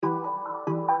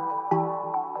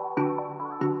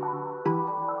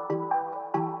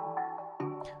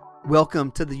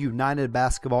Welcome to the United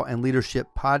Basketball and Leadership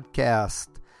Podcast.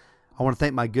 I want to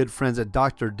thank my good friends at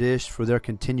Dr. Dish for their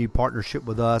continued partnership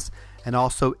with us, and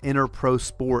also Interpro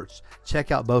Sports.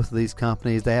 Check out both of these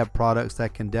companies. They have products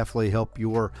that can definitely help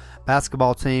your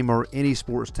basketball team or any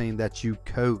sports team that you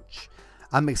coach.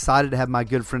 I'm excited to have my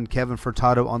good friend Kevin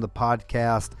Furtado on the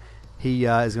podcast. He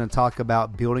is going to talk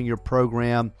about building your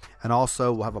program, and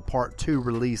also we'll have a part 2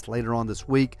 released later on this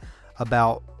week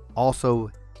about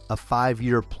also a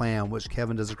 5-year plan, which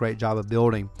Kevin does a great job of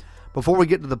building. Before we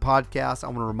get to the podcast, I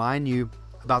want to remind you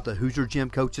about the Hoosier Gym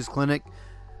Coaches Clinic.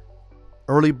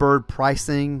 Early bird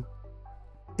pricing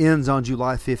ends on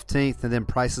July 15th, and then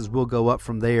prices will go up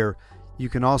from there. You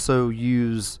can also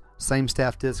use same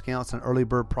staff discounts and early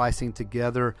bird pricing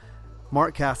together.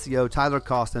 Mark Cassio, Tyler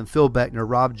Costin, Phil Beckner,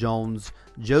 Rob Jones,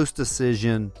 Joe's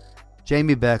Decision,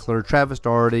 Jamie Beckler, Travis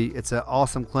Doherty. It's an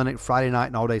awesome clinic Friday night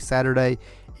and all day Saturday.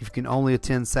 If you can only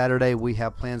attend Saturday, we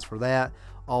have plans for that.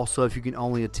 Also, if you can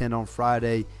only attend on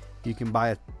Friday, you can buy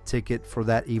a ticket for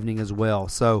that evening as well.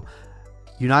 So,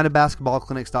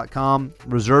 UnitedBasketballClinics.com.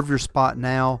 Reserve your spot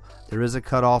now. There is a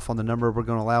cutoff on the number we're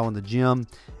going to allow in the gym,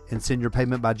 and send your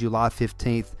payment by July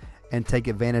 15th and take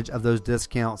advantage of those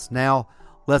discounts. Now,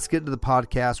 let's get to the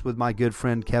podcast with my good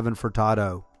friend Kevin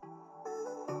Furtado.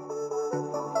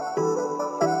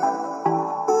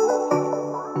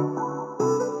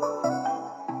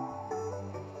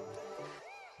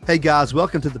 Hey guys,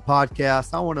 welcome to the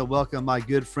podcast. I want to welcome my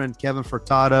good friend Kevin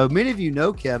Furtado. Many of you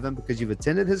know Kevin because you've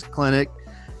attended his clinic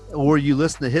or you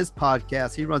listen to his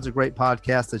podcast. He runs a great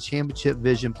podcast, the Championship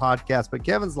Vision podcast. But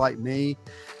Kevin's like me.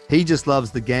 He just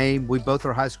loves the game. We both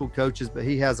are high school coaches, but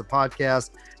he has a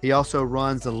podcast. He also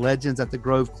runs the Legends at the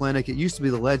Grove Clinic. It used to be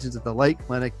the Legends at the Lake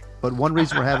Clinic, but one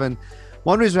reason we're having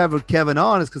Kevin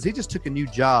on is because he just took a new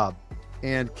job.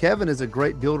 And Kevin is a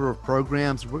great builder of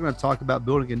programs. We're going to talk about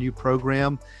building a new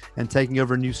program and taking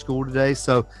over a new school today.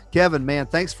 So, Kevin, man,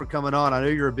 thanks for coming on. I know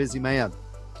you're a busy man.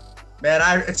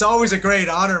 Man, it's always a great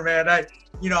honor, man. I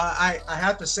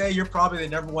have to say you're probably the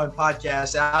number one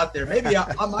podcast out there. Maybe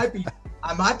I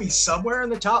might be somewhere in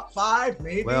the top 5,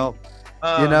 maybe. Well,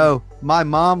 my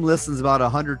mom listens about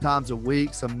 100 times a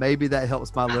week, so maybe that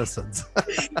helps my listens.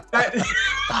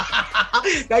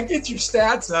 that gets your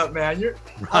stats up, man. Right.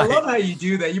 I love how you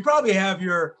do that. You probably have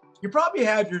your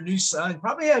new son. You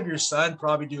probably have your son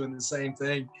probably doing the same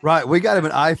thing. Right. We got him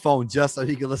an iPhone just so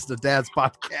he can listen to Dad's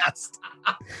podcast.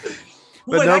 But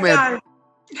Boy, no, man.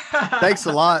 Guy... Thanks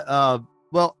a lot.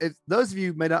 Well, if those of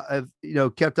you may not have,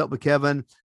 kept up with Kevin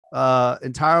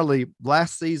entirely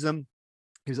last season,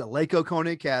 he was at Lake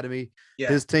Oconee Academy. Yeah.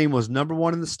 His team was number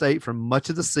 1 in the state for much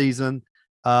of the season.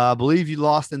 I believe you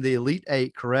lost in the Elite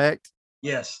 8, correct?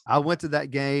 Yes. I went to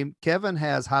that game. Kevin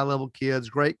has high-level kids,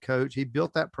 great coach. He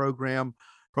built that program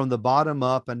from the bottom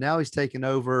up, and now he's taken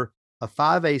over a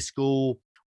 5A school,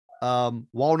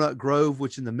 Walnut Grove,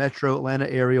 which in the metro Atlanta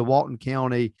area, Walton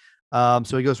County.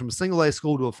 So he goes from a single A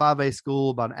school to a 5A school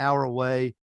about an hour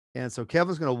away. And so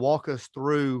Kevin's going to walk us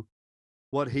through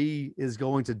what he is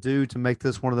going to do to make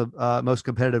this one of the most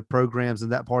competitive programs in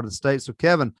that part of the state. So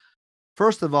Kevin,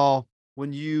 first of all, what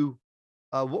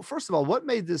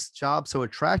made this job so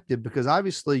attractive? Because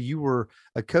obviously you were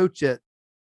a coach at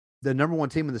the number 1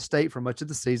 team in the state for much of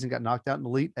the season, got knocked out in the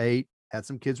Elite 8, had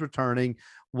some kids returning.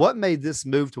 What made this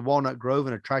move to Walnut Grove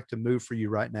an attractive move for you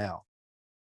right now?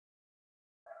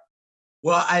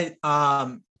 Well,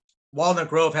 Walnut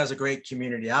Grove has a great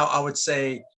community. I would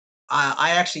say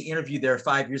I actually interviewed there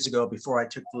 5 years ago before I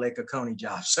took the Lake Oconee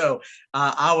job. So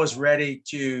I was ready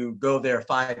to go there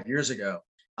 5 years ago.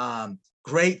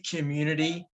 Great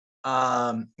community.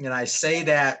 And I say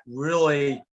that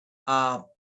really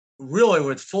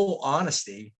with full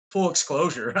honesty, full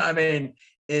exposure. I mean,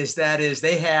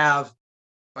 they have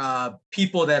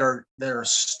people that are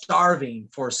starving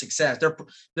for success.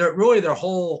 They're really their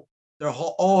whole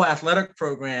athletic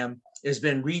program has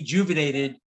been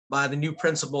rejuvenated by the new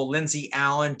principal, Lindsey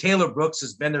Allen. Taylor Brooks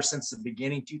has been there since the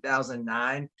beginning,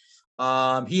 2009.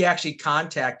 He actually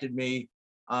contacted me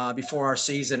before our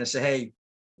season and said, hey,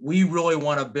 we really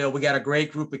want to build. We got a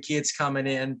great group of kids coming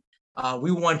in.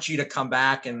 We want you to come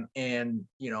back and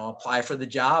apply for the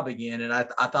job again. And I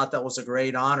thought that was a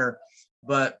great honor.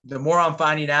 But the more I'm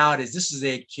finding out is this is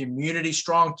a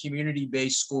strong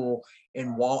community-based school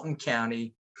in Walton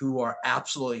County who are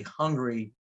absolutely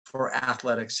hungry for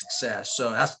athletic success. So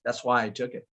that's why I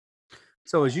took it.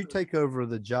 So as you take over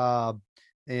the job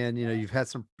and, you've had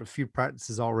a few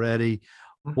practices already,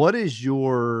 what is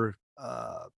your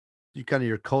you kind of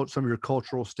your some of your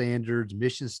cultural standards,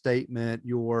 mission statement,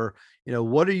 your,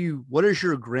 what is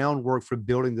your groundwork for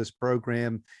building this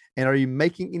program? And are you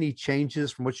making any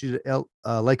changes from what you did at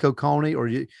Lake Oconee, or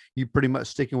you pretty much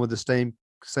sticking with the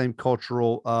same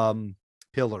cultural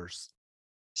pillars?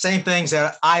 Same things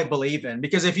that I believe in,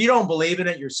 because if you don't believe in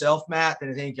it yourself, Matt, then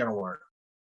it ain't going to work.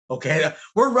 Okay.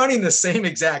 We're running the same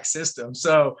exact system.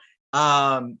 So,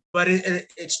 but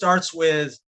it starts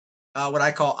with what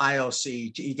I call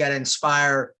IOC. You got to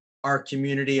inspire our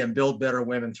community and build better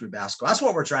women through basketball. That's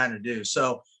what we're trying to do.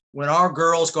 So when our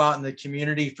girls go out in the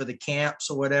community for the camps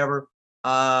or whatever,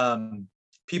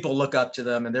 people look up to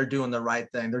them and they're doing the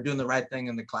right thing. They're doing the right thing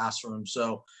in the classroom.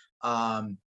 So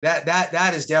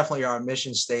that is definitely our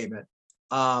mission statement.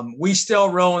 We still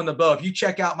row in the boat. If you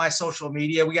check out my social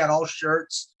media, we got all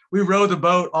shirts. We row the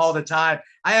boat all the time.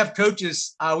 I have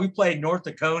coaches. We played North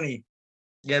Oconee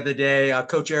the other day,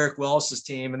 Coach Eric Wells'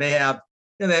 team, and they have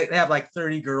like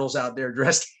 30 girls out there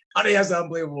dressed. He has an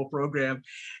unbelievable program,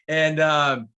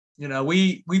 and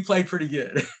we played pretty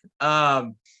good.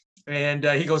 And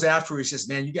he goes after, he says,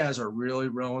 "Man, you guys are really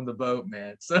rowing the boat,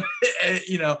 man." So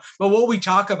but what we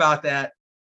talk about that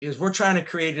is we're trying to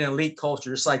create an elite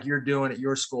culture, just like you're doing at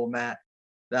your school, Matt.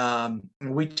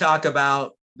 We talk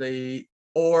about the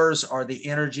oars or the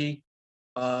energy.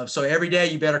 So every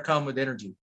day you better come with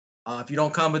energy. If you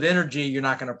don't come with energy, you're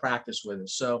not going to practice with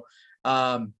us. So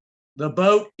the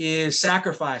boat is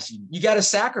sacrificing. You got to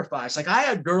sacrifice. Like I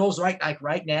have girls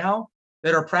right now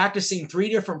that are practicing 3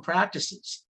 different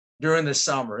practices during the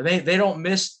summer. They don't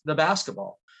miss the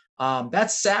basketball.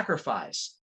 That's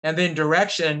sacrifice. And then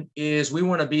direction is we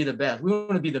want to be the best. We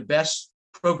want to be the best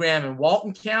program in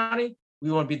Walton County.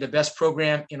 We want to be the best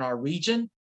program in our region.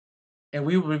 And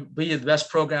we would be the best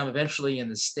program eventually in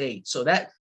the state. So that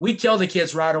we tell the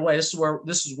kids right away, this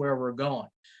is where we're going.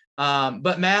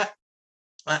 But Matt,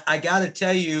 I got to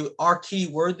tell you, our key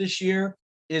word this year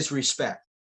is respect.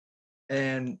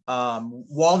 And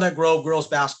Walnut Grove girls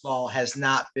basketball has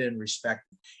not been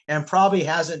respected and probably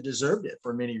hasn't deserved it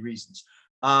for many reasons.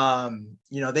 They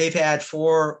probably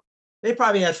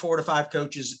had 4 to 5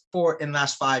 coaches in the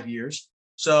last 5 years.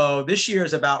 So this year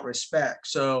is about respect.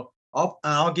 So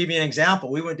I'll give you an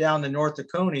example. We went down to North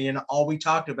Oconee and all we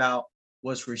talked about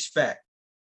was respect.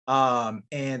 And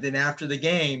then after the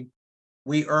game,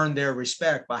 we earned their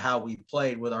respect by how we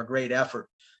played with our great effort.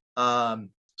 But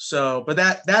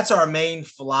that's our main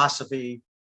philosophy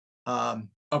of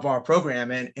our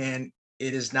program, and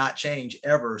it has not changed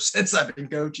ever since I've been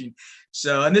coaching.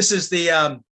 So, and this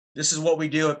is what we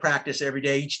do at practice every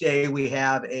day. Each day we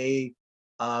have a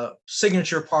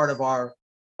signature part of our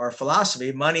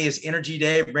philosophy. Monday is energy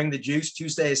day, bring the juice.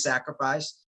 Tuesday is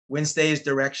sacrifice. Wednesday is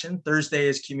direction. Thursday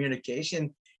is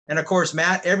communication. And of course,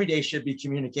 Matt, every day should be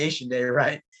communication day,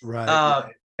 right? Right.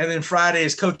 And then Friday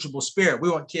is coachable spirit. We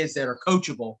want kids that are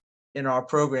coachable in our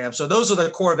program. So those are the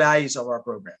core values of our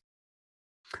program.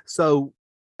 So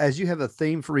as you have a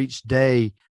theme for each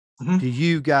day, do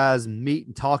you guys meet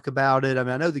and talk about it? I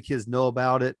mean, I know the kids know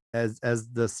about it as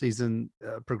the season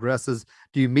progresses.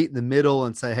 Do you meet in the middle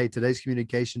and say, hey, today's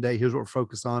communication day, here's what we're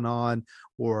focused on,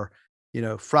 or,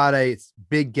 Friday, it's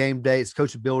big game day, it's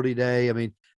coachability day. I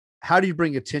mean, how do you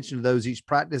bring attention to those each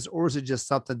practice, or is it just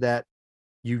something that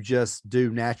you just do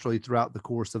naturally throughout the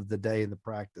course of the day and the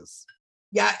practice?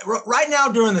 Yeah. Right now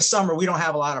during the summer, we don't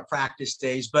have a lot of practice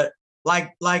days, but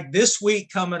like this week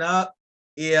coming up,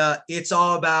 it's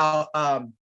all about,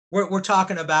 we're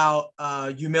talking about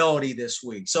humility this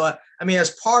week. So, I mean,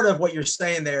 as part of what you're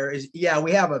saying there is,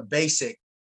 we have a basic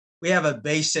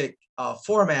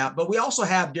format, but we also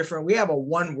have we have a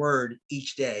one word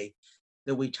each day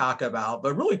that we talk about.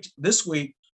 But really this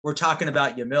week, we're talking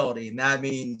about humility. And that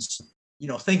means,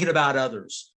 thinking about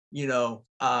others,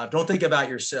 don't think about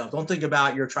yourself. Don't think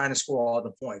about you're trying to score all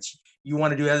the points. You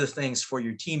want to do other things for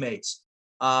your teammates.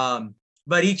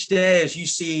 But each day, as you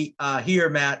see here,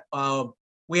 Matt,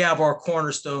 we have our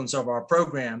cornerstones of our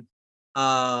program.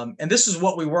 And this is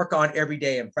what we work on every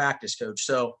day in practice, Coach.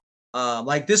 So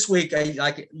like this week,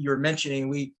 like you're mentioning,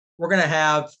 we're going to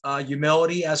have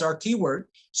humility as our keyword.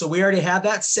 So we already have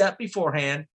that set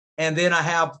beforehand. And then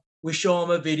we show them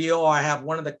a video, or I have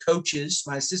one of the coaches,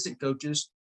 my assistant coaches,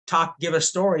 give a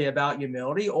story about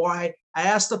humility, or I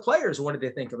ask the players, what do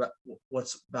they think about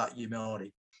what's about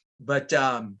humility? But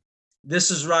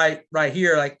this is right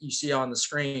here, like you see on the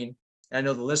screen. I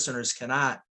know the listeners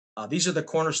cannot. These are the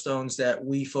cornerstones that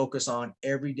we focus on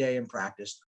every day in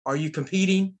practice. Are you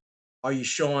competing? Are you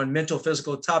showing mental,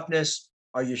 physical toughness?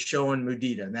 Are you showing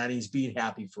mudita? And that is being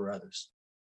happy for others.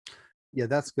 Yeah,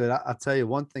 that's good. I'll tell you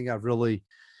one thing I've really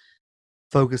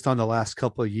focused on the last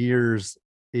couple of years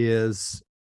is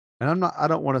And I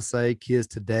don't want to say kids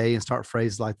today and start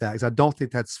phrases like that because I don't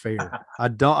think that's fair. I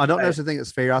don't Right. necessarily think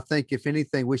it's fair. I think if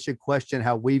anything, we should question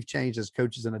how we've changed as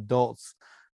coaches and adults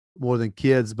more than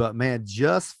kids. But man,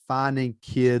 just finding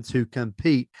kids who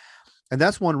compete. And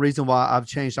that's one reason why I've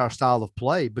changed our style of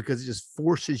play because it just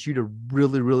forces you to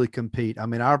really, really compete. I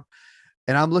mean,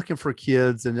 and I'm looking for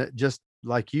kids and just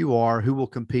like you are who will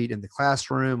compete in the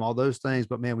classroom, all those things.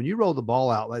 But man, when you roll the ball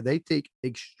out, like they take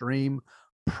extreme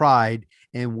pride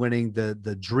in winning the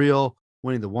drill,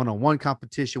 winning the one-on-one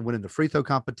competition, winning the free throw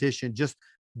competition.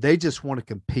 They just want to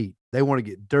compete. They want to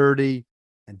get dirty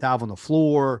and dive on the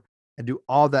floor and do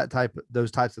all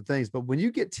those types of things. But when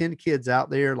you get 10 kids out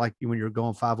there, like when you're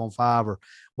going 5-on-5 or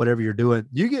whatever you're doing,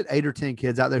 you get 8 or 10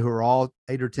 kids out there who are all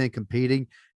 8 or 10 competing.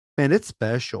 Man, it's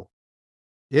special.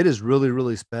 It is really,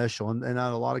 really special. And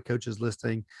a lot of coaches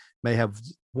listening may have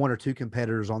 1 or 2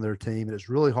 competitors on their team, and it's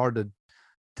really hard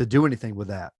to do anything with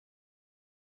that.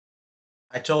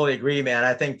 I totally agree, man.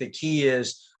 I think the key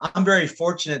is I'm very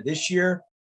fortunate this year.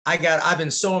 I've been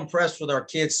so impressed with our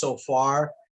kids so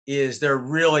far is they're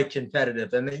really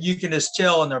competitive and you can just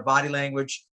tell in their body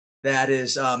language that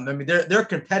is I mean they're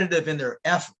competitive in their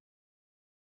effort.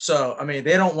 So I mean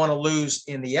they don't want to lose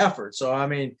in the effort. So I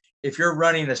mean if you're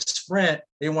running a sprint,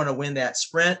 they want to win that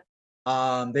sprint.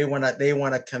 They want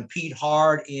to compete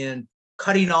hard in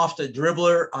cutting off the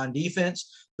dribbler on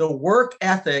defense. The work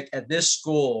ethic at this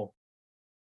school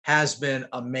has been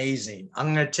amazing.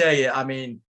 I'm going to tell you, I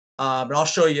mean, and I'll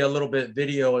show you a little bit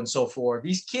video and so forth.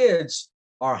 These kids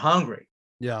are hungry.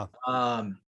 Yeah.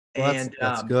 Um, Well, and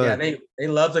that's yeah, good. they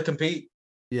love to compete.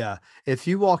 Yeah. If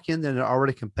you walk in there and they're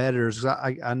already competitors,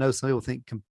 'cause I know some people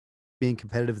think being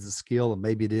competitive is a skill, and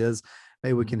maybe it is.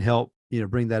 Maybe we Mhm. can help,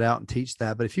 bring that out and teach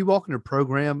that. But if you walk in a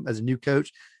program as a new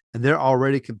coach and they're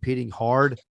already competing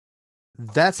hard,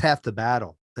 that's half the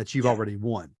battle that you've Yeah, already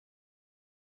won.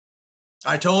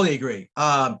 I totally agree.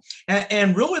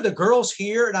 And really the girls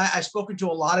here, and I've spoken to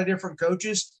a lot of different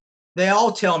coaches, they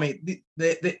all tell me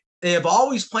they have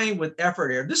always played with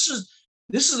effort here. This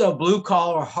is a blue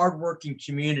collar, hardworking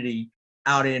community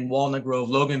out in Walnut Grove,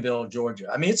 Loganville,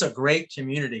 Georgia. I mean, it's a great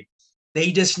community.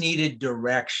 They just needed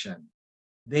direction.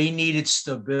 They needed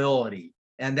stability.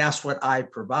 And that's what I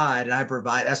provide. And I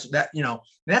provide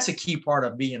that's a key part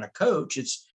of being a coach.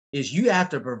 Is you have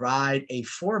to provide a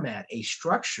format, a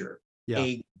structure, Yeah.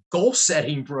 a goal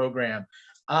setting program.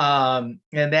 And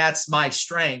that's my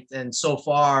strength. And so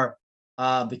far,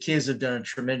 the kids have done a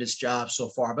tremendous job so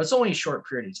far, but it's only a short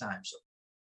period of time. So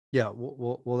Yeah,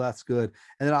 well, that's good.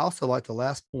 And then I also like the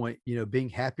last point, being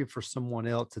happy for someone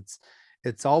else.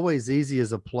 It's always easy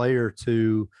as a player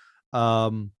to,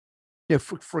 um,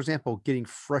 for example, getting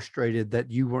frustrated that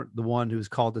you weren't the one who was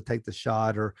called to take the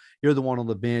shot, or you're the one on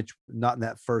the bench, not in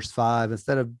that first five.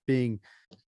 Instead of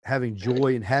having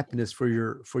joy and happiness for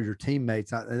your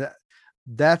teammates,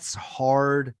 that's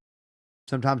hard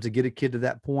sometimes to get a kid to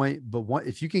that point. But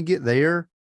if you can get there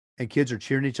and kids are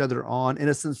cheering each other on in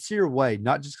a sincere way,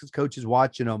 not just because coach is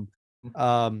watching them,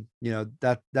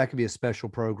 that could be a special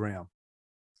program.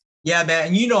 yeah, man,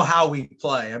 and you know how we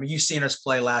play. I mean, you've seen us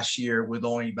play last year with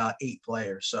only about 8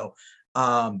 players. So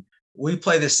we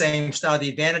play the same style. The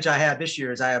advantage I have this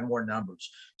year is I have more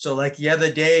numbers. So like the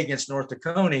other day against North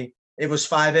Dakota, it was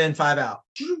 5 in, 5 out.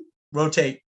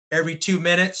 Rotate every 2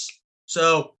 minutes.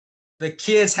 So the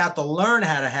kids have to learn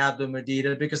how to have the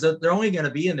Medita because they're only going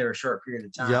to be in there a short period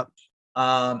of time.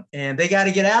 Yep. And they got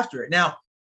to get after it. Now,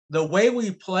 the way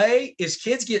we play is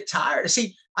kids get tired.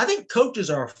 See, I think coaches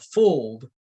are fooled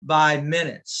by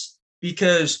minutes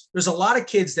because there's a lot of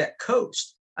kids that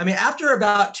coast. I mean, after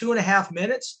about 2.5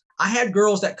 minutes, I had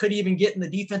girls that couldn't even get in the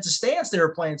defensive stance. They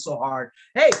were playing so hard.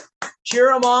 Hey,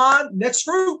 cheer them on. Next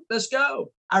group, let's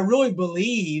go. I really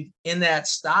believe in that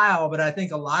style, but I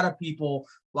think a lot of people,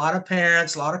 a lot of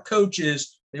parents, a lot of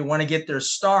coaches, they want to get their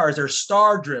stars. They're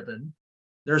star driven.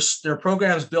 Their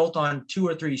programs built on 2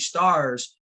 or 3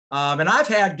 stars. And I've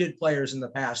had good players in the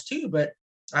past too, but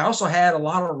I also had a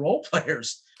lot of role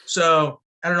players. So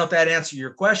I don't know if that answered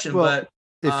your question, Well,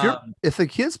 but if a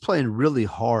kid's playing really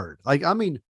hard, like I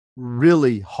mean,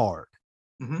 really hard,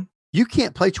 mm-hmm. you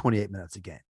can't play 28 minutes a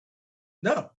game.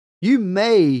 No. You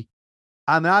may.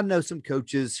 I mean, I know some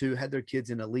coaches who had their kids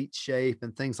in elite shape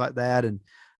and things like that, and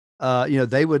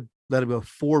they would let them go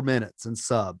 4 minutes and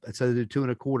sub, and so they do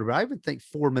 2.25. But I even think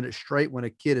 4 minutes straight when a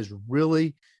kid is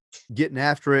really getting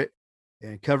after it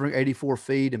and covering 84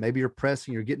 feet, and maybe you're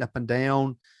pressing, you're getting up and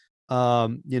down.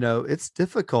 It's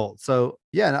difficult. So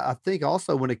yeah, and I think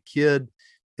also when a kid,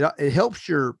 it helps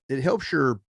your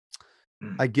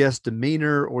I guess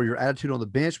demeanor or your attitude on the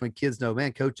bench when kids know,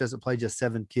 man, coach doesn't play just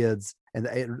 7 kids and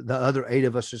the other 8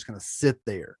 of us are just going to sit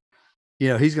there.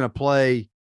 he's going to play,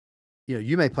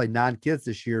 you may play 9 kids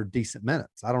this year, decent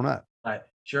minutes. I don't know. Right.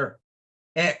 Sure.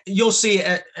 And you'll see,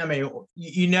 I mean,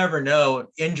 you never know,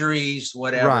 injuries,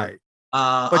 whatever. Right.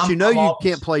 But you always,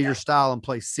 can't play your style and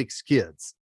play 6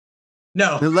 kids.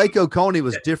 No. The Lake Oconee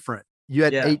was different. You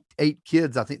had Yeah. eight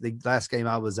kids, I think, the last game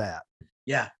I was at.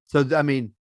 Yeah. So, I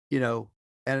mean,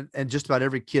 and just about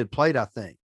every kid played, I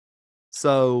think.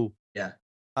 So, yeah.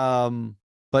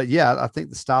 But yeah, I think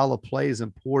the style of play is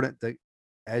important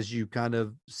as you kind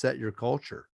of set your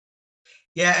culture.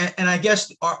 Yeah. And I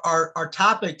guess our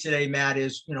topic today, Matt,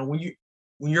 is, when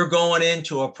you're going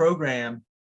into a program,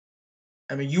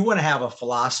 I mean, you want to have a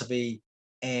philosophy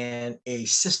and a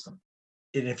system.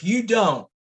 And if you don't,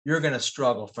 you're going to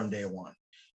struggle from day one.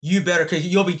 You better, because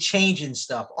you'll be changing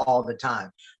stuff all the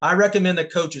time. I recommend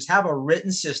that coaches have a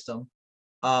written system,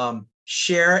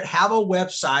 share it, have a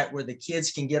website where the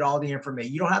kids can get all the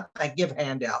information. You don't have to give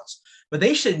handouts, but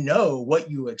they should know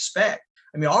what you expect.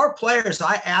 I mean, our players,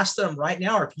 I ask them right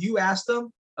now, or if you ask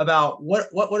them about what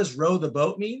does row the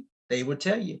boat mean, they would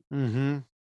tell you. Mm-hmm.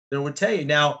 They would tell you.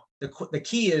 Now, the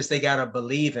key is they got to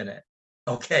believe in it.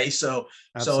 Okay. So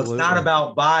it's not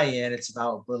about buy-in, it's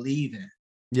about believing.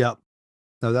 Yep.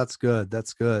 No, that's good.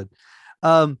 That's good.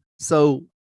 So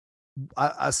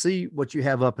I see what you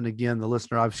have up, and again, the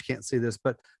listener obviously can't see this,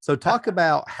 but so talk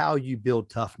about how you build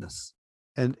toughness,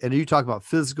 and you talk about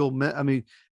physical. I mean,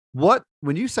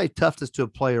 when you say toughness to a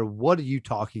player, what are you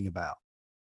talking about?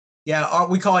 Yeah,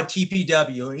 we call it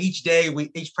TPW. Each day,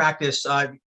 each practice,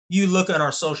 you look at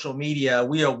our social media,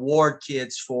 we award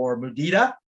kids for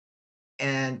Mudita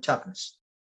and toughness.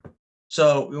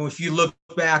 So if you look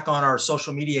back on our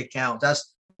social media account,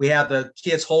 we have the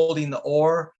kids holding the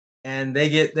oar, and they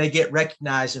get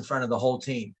recognized in front of the whole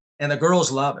team, and the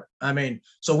girls love it. I mean,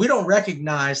 so we don't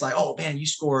recognize like, oh man, you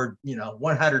scored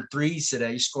 100 threes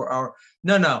today. You score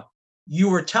no, you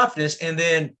were toughness, and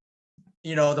then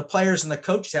the players and the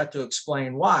coaches have to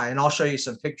explain why, and I'll show you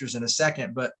some pictures in a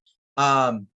second. But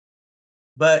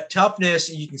toughness,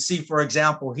 you can see, for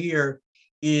example, here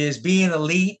is being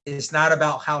elite is not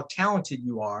about how talented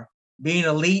you are. Being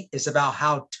elite is about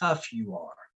how tough you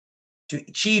are. To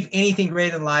achieve anything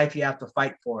great in life, you have to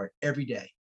fight for it every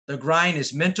day. The grind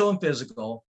is mental and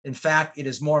physical. In fact, it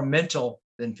is more mental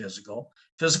than physical.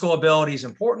 Physical ability is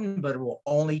important, but it will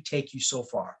only take you so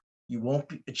far. You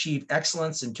won't achieve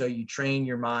excellence until you train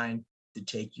your mind to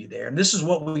take you there. And this is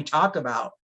what we talk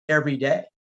about every day.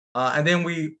 And then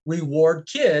we reward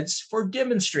kids for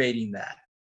demonstrating that.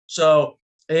 So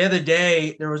the other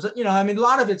day, there was, a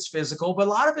lot of it's physical, but a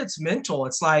lot of it's mental.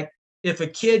 It's like if a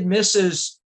kid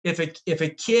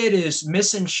is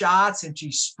missing shots and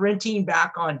she's sprinting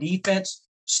back on defense,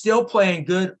 still playing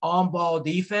good on-ball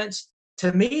defense,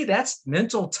 to me, that's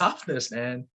mental toughness,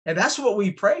 man. And that's what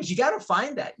we praise. You got to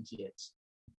find that in kids.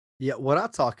 Yeah. What I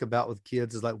talk about with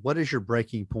kids is like, what is your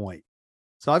breaking point?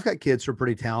 So I've got kids who are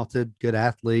pretty talented, good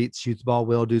athletes, shoot the ball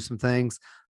well, do some things.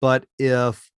 But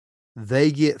if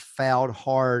they get fouled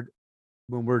hard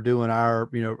when we're doing our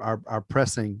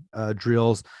pressing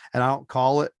drills, and I don't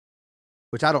call it,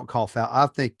 which I don't call foul. I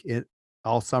think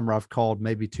all summer I've called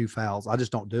maybe 2 fouls. I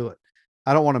just don't do it.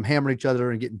 I don't want them hammering each other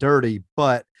and getting dirty,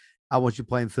 but I want you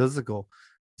playing physical.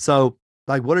 So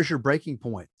like, what is your breaking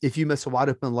point? If you miss a wide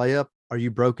open layup, are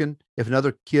you broken? If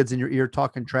another kid's in your ear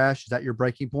talking trash, is that your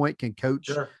breaking point? Can coach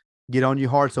get on you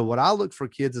hard? So what I look for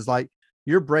kids is like,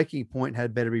 your breaking point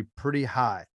had better be pretty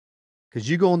high, because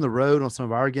you go on the road on some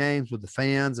of our games with the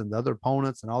fans and the other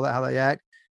opponents and all that, how they act,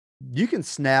 you can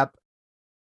snap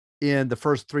in the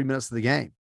first 3 minutes of the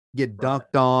game, get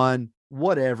dunked on,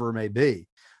 whatever it may be.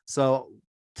 So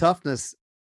toughness,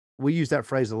 we use that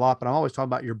phrase a lot, but I'm always talking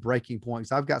about your breaking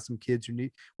points. I've got some kids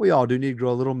we all do need to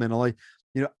grow a little mentally.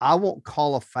 I won't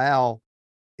call a foul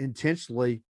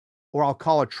intentionally, or I'll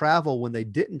call a travel when they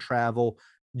didn't travel,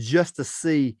 just to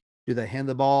see, do they hand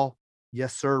the ball?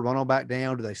 Yes, sir. Run on back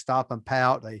down. Do they stop and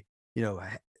pout? They,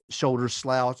 shoulders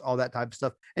slouch, all that type of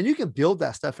stuff. And you can build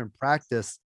that stuff in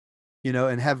practice,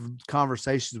 and have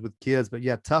conversations with kids. But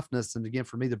yeah, toughness. And again,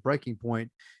 for me, the breaking point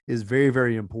is very,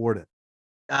 very important.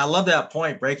 I love that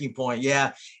point, breaking point.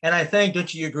 Yeah. And I think,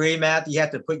 don't you agree, Matt, that you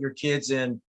have to put your kids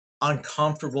in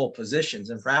uncomfortable positions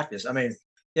in practice? I mean,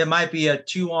 it might be a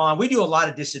 2-on. We do a lot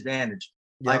of disadvantage.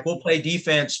 Yep. Like we'll play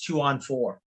defense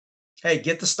 2-on-4. Hey,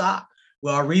 get the stop.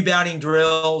 Well, our rebounding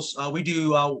drills, we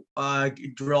do a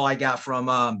drill I got from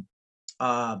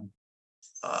trying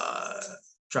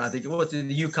to think of what's in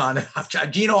the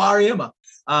UConn, Gino Ariema.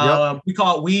 We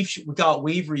call it weave. We call it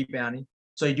weave rebounding.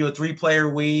 So you do a 3-player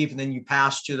weave, and then you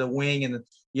pass to the wing, and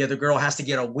the other girl has to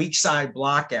get a weak side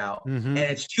block out, and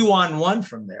it's 2-on-1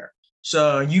 from there.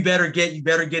 So you better get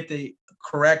the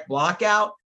correct block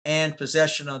out and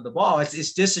possession of the ball.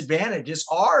 It's disadvantage. It's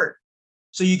hard.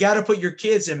 So you got to put your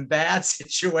kids in bad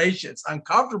situations,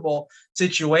 uncomfortable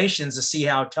situations to see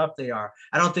how tough they are.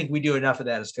 I don't think we do enough of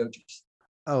that as coaches.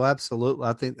 Oh, absolutely.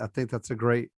 I think that's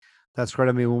great.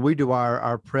 I mean, when we do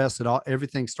our press,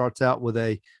 everything starts out with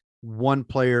a one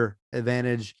player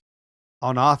advantage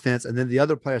on offense, and then the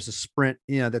other player has to sprint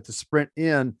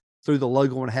in through the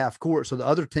logo and half court. So the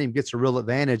other team gets a real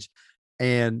advantage.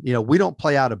 And, we don't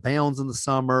play out of bounds in the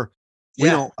summer.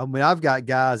 I've got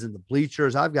guys in the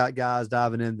bleachers. I've got guys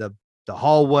diving in the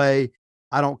hallway.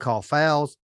 I don't call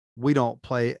fouls. We don't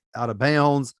play out of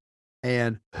bounds.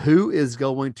 And who is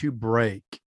going to break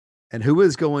and who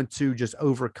is going to just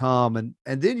overcome?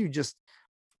 And then you just,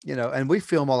 and we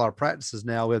film all our practices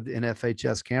now with the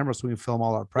NFHS cameras. So we can film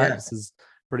all our practices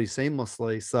pretty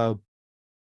seamlessly. So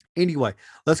anyway,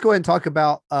 let's go ahead and talk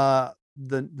about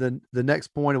the next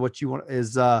point of what you want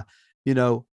is,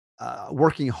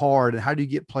 working hard, and how do you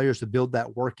get players to build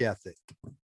that work ethic?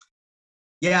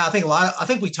 Yeah, I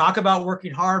think we talk about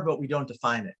working hard, but we don't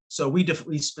define it. So we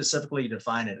specifically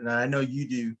define it. And I know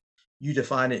you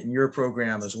define it in your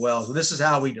program as well. So this is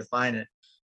how we define it.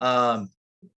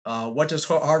 What does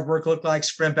hard work look like?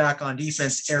 Sprint back on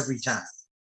defense every time.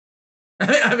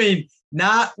 I mean,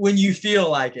 not when you feel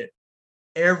like it,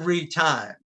 every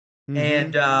time. Mm-hmm.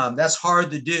 And that's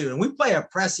hard to do. And we play a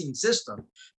pressing system.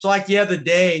 So like the other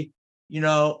day,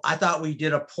 I thought we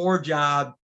did a poor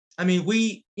job. I mean,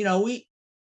 we beat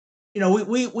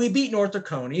North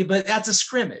Oconee, but that's a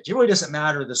scrimmage. It really doesn't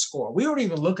matter the score. We weren't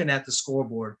even looking at the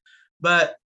scoreboard,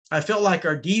 but I felt like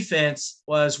our defense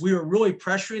we were really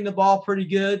pressuring the ball pretty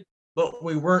good, but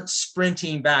we weren't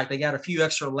sprinting back. They got a few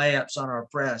extra layups on our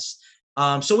press.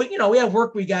 So we have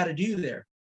work we got to do there.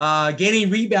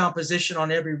 Gaining rebound position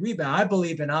on every rebound. I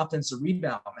believe in offensive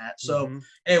rebound, Matt. So,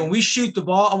 Hey, when we shoot the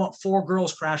ball, I want 4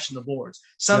 girls crashing the boards,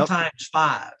 sometimes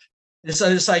 5.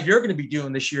 It's like you're going to be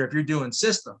doing this year if you're doing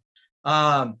system.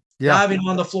 Diving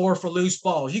on the floor for loose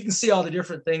balls. You can see all the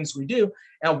different things we do.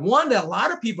 And one that a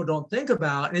lot of people don't think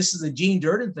about, and this is a Gene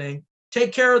Durden thing,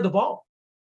 take care of the ball.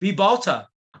 Be ball tough.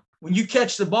 When you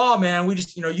catch the ball, man, we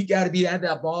just, you got to at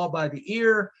that ball by the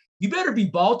ear. You better be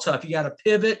ball tough. You got to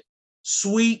pivot,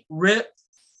 sweep, rip.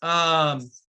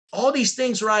 All these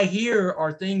things right here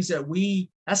are things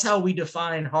that's how we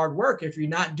define hard work. If you're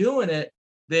not doing it,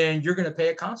 then you're going to pay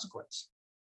a consequence.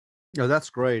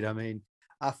 That's great. I mean,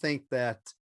 I think that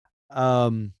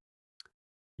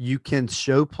you can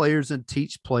show players and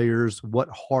teach players what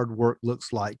hard work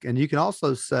looks like. And you can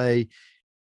also say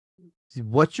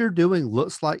what you're doing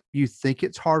looks like you think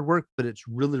it's hard work, but it's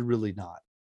really, really not.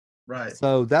 Right.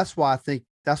 So that's why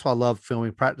I love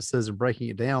filming practices and breaking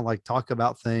it down, like talk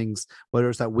about things, whether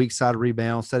it's that weak side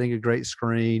rebound, setting a great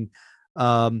screen.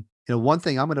 One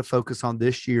thing I'm going to focus on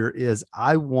this year is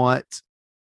I want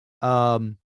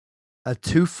a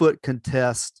 2-foot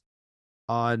contest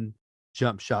on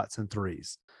jump shots and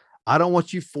threes. I don't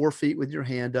want you 4 feet with your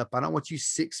hand up. I don't want you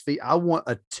 6 feet. I want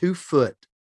a 2-foot.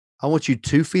 I want you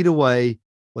 2 feet away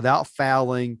without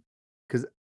fouling. Because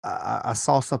I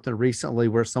saw something recently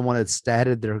where someone had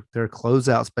statted their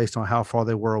closeouts based on how far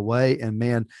they were away. And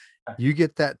man, you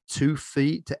get that 2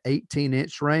 feet to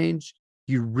 18-inch range,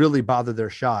 you really bother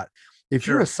their shot. If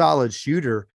you're a solid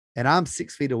shooter and I'm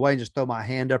 6 feet away and just throw my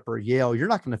hand up or yell, you're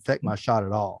not going to affect my shot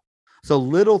at all. So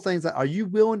little things are you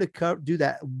willing to do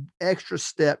that extra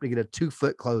step to get a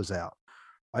 2-foot closeout?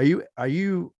 Are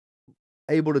you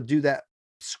able to do that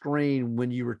screen when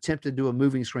you were tempted to do a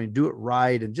moving screen? Do it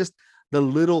right. And just the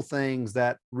little things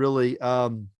that really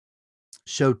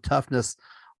show toughness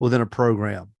within a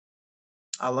program.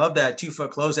 I love that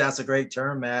 2-foot closeout's a great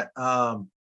term, Matt.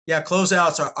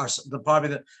 Closeouts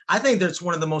are I think that's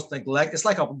one of the most neglected. It's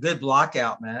like a good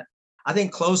blockout, Matt. I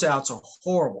think closeouts are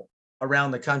horrible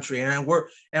around the country, and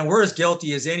we're as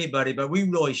guilty as anybody, but we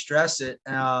really stress it.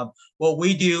 What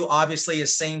we do obviously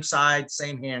is same side,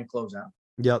 same hand closeout.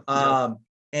 Yep.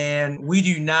 And we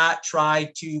do not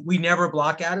we never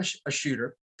block out a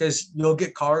shooter because you'll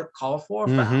get called for a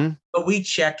foul, but we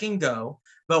check and go.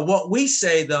 But what we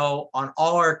say though, on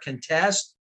all our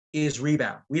contests is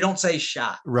rebound. We don't say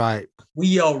shot. Right. We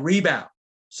yell rebound.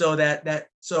 So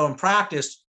so in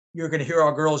practice, you're going to hear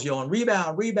our girls yelling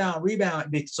rebound, rebound,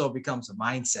 rebound. So it becomes a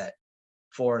mindset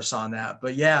for us on that.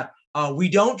 But we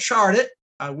don't chart it.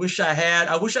 I wish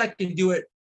I could do it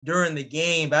during the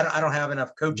game, but I don't have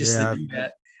enough coaches to do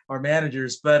that, or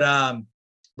managers. But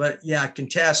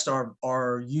contests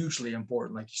are hugely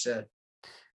important, like you said.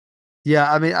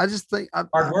 Yeah, I mean, I just think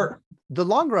hard work. The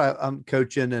longer I'm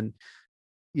coaching, and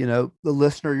the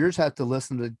listener, you just have to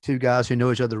listen to two guys who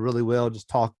know each other really well, just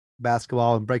talk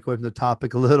basketball and break away from the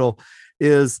topic a little,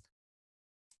 is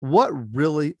what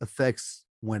really affects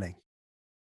winning?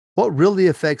 What really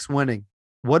affects winning?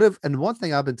 And one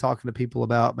thing I've been talking to people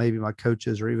about, maybe my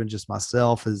coaches or even just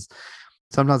myself, is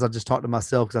sometimes I just talk to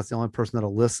myself because that's the only person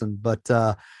that'll listen. But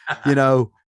you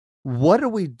know, what are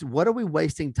we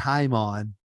wasting time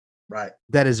on Right.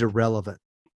 that is irrelevant?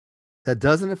 That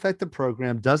doesn't affect the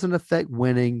program, doesn't affect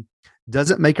winning,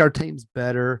 doesn't make our teams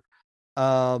better.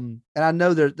 And I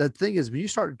know the thing is, when you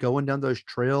start going down those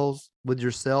trails with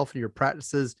yourself and your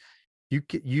practices,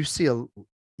 you see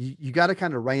you got to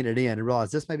kind of rein it in and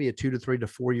realize this may be a 2 to 3 to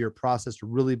 4 year process to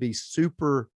really be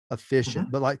super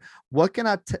efficient. But like, what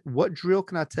drill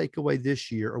can I take away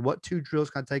this year, or what 2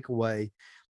 drills can I take away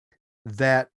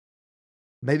that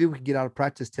maybe we can get out of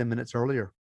practice 10 minutes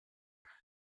earlier?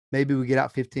 Maybe we get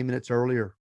out 15 minutes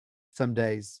earlier some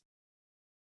days,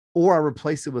 or I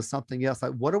replace it with something else.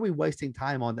 Like, what are we wasting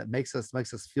time on that makes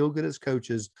us feel good as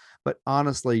coaches, but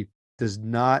honestly does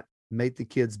not make the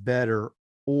kids better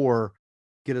or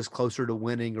get us closer to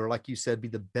winning, or like you said, be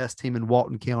the best team in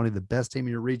Walton County, the best team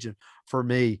in your region. For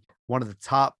me, one of the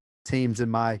top teams in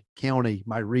my county,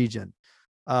 my region.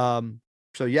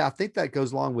 So yeah, I think that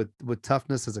goes along with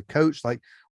toughness as a coach. Like,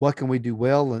 what can we do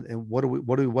well, and what are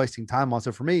we wasting time on?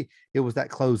 So for me, it was that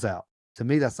closeout. To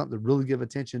me, that's something to really give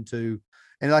attention to.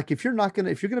 And like, if you're going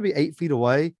to be 8 feet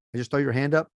away and just throw your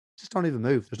hand up, just don't even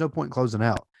move. There's no point in closing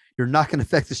out. You're not going to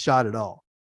affect the shot at all.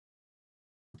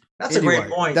 That's a great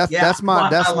point. That's my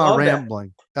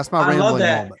rambling. That's my rambling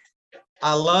moment.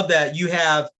 I love that you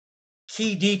have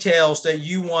key details that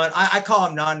you want. I call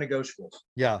them non-negotiables.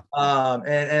 Yeah.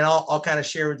 And I'll kind of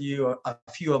share with you a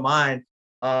few of mine.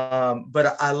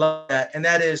 But I love that. And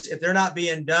that is, if they're not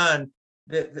being done,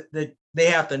 they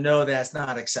have to know that's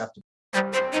not acceptable.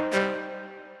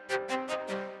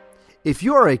 If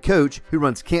you are a coach who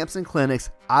runs camps and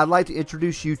clinics, I'd like to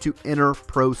introduce you to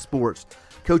InterPro Sports.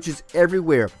 Coaches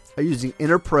everywhere are using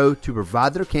InterPro to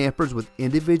provide their campers with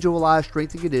individualized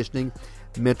strength and conditioning,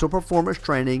 mental performance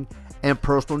training, and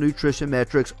personal nutrition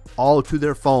metrics, all to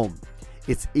their phone.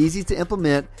 It's easy to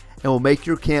implement and will make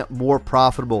your camp more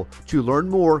profitable. To learn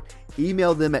more,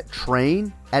 email them at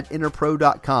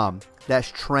train@interpro.com.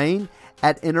 That's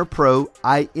train@interpro,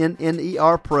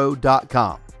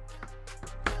 INNERpro.com.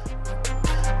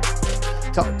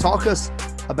 Talk us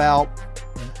about,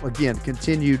 again,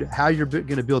 continued how you're going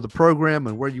to build the program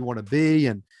and where you want to be,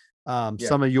 and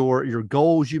some of your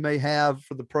goals you may have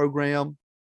for the program.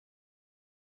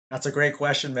 That's a great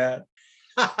question, Matt.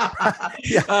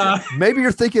 Maybe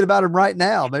you're thinking about them right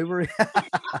now. Maybe.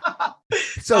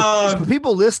 So for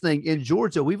people listening in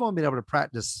Georgia, we've only been able to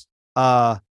practice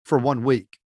for 1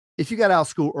 week. If you got out of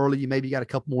school early, you maybe got a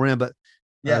couple more in, but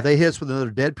they hit us with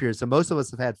another dead period. So most of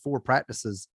us have had 4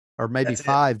 practices, or maybe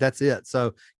 5. That's it.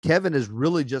 So Kevin has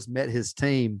really just met his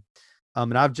team.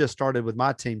 And I've just started with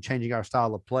my team changing our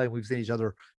style of play. We've seen each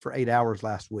other for 8 hours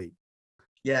last week.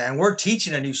 Yeah. And we're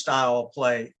teaching a new style of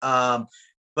play.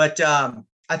 But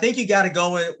I think you got to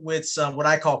go with some, what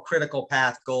I call critical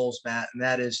path goals, Matt. And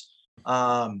that is,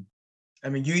 what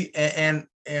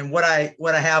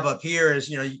I have up here is,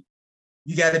 you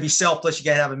got to be selfless. You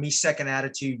got to have a me second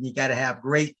attitude. And you got to have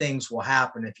great things will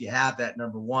happen if you have that,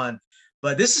 number one.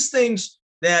 But this is things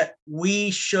that we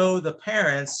show the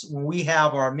parents when we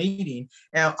have our meeting.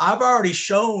 Now, I've already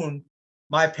shown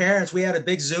my parents, we had a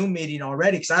big Zoom meeting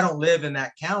already because I don't live in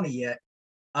that county yet.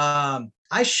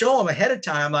 I show them ahead of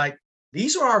time, like,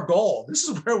 these are our goals. This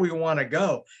is where we want to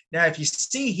go. Now, if you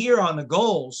see here on the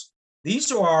goals,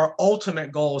 these are our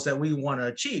ultimate goals that we want to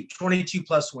achieve: 22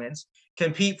 plus wins,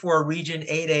 compete for a Region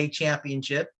 8A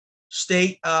championship,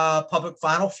 state public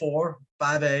Final Four,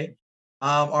 5A.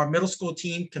 Our middle school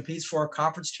team competes for a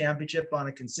conference championship on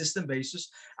a consistent basis.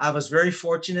 I was very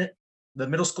fortunate. The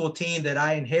middle school team that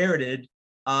I inherited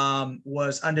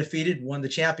was undefeated, won the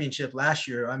championship last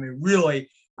year. I mean, really,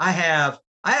 I have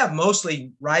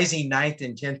mostly rising 9th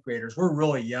and 10th graders. We're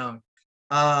really young.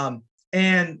 And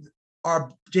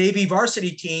our JV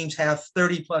varsity teams have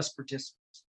 30 plus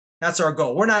participants. That's our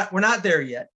goal. We're not there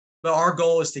yet, but our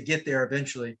goal is to get there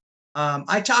eventually.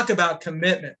 I talk about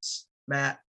commitments,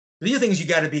 Matt. These are things you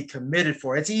got to be committed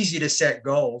for. It's easy to set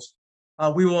goals.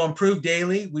 We will improve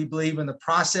daily. We believe in the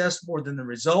process more than the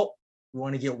result. We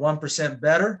want to get 1%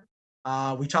 better.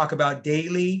 We talk about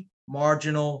daily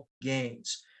marginal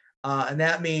gains. And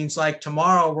that means, like,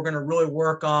 tomorrow, we're going to really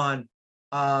work on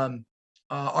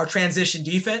our transition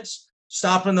defense,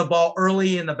 stopping the ball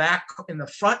early in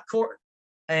the front court,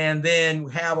 and then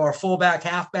have our fullback,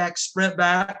 halfback, sprint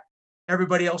back,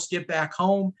 everybody else get back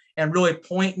home and really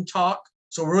point and talk.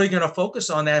 So we're really going to focus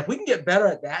on that. If we can get better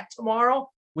at that tomorrow,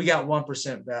 we got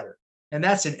 1% better. And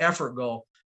that's an effort goal.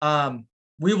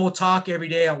 We will talk every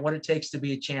day on what it takes to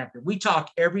be a champion. We talk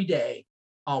every day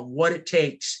on what it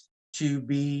takes to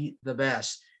be the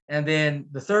best. And then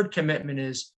the third commitment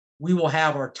is we will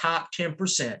have our top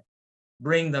 10%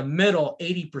 bring the middle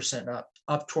 80%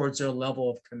 up towards their level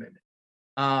of commitment.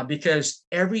 Because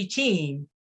every team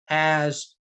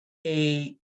has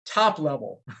a top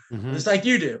level, just like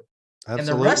you do. Absolutely. And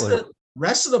the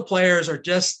rest of the players are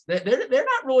just, they're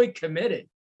not really committed.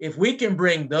 If we can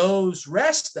bring those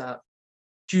rest up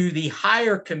to the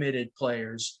higher committed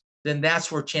players, then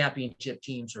that's where championship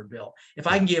teams are built. If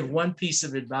I can give one piece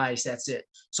of advice, that's it.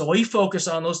 So we focus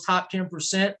on those top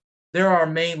 10%. They're our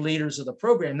main leaders of the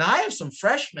program. Now, I have some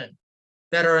freshmen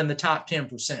that are in the top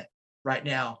 10% right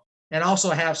now, and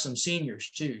also have some seniors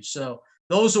too. So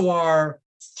those are our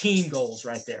team goals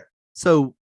right there.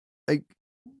 So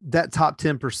that top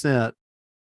 10%,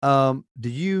 do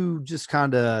you just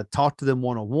kind of talk to them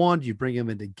one-on-one? Do you bring them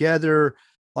in together?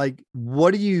 Like,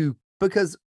 what do you,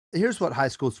 because here's what high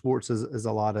school sports is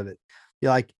a lot of it.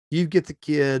 You get the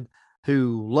kid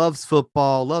who loves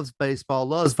football, loves baseball,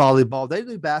 loves volleyball. They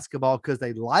do basketball because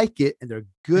they like it and they're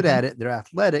good at it. And they're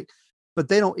athletic, but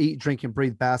they don't eat, drink, and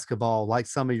breathe basketball like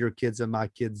some of your kids and my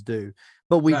kids do.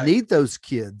 But we need those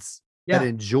kids that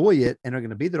enjoy it and are going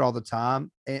to be there all the time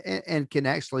and can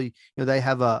actually, they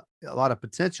have a lot of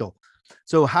potential.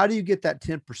 So how do you get that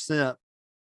 10%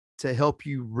 to help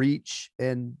you reach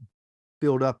and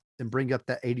build up and bring up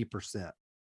that 80%?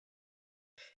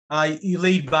 You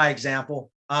lead by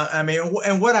example.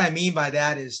 And what I mean by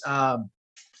that is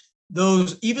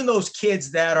those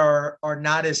kids that are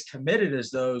not as committed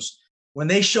as those, when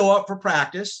they show up for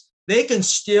practice, they can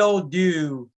still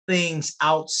do things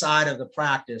outside of the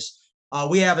practice.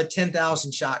 We have a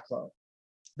 10,000 shot club.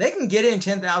 They can get in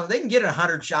 10,000. They can get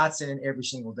 100 shots in every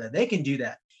single day. They can do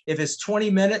that. If it's 20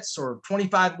 minutes or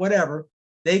 25, whatever,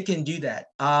 they can do that.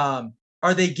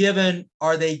 Are they given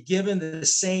the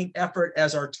same effort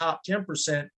as our top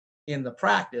 10% in the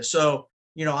practice? So,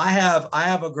 I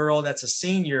have a girl that's a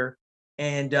senior,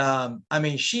 and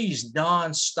she's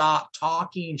nonstop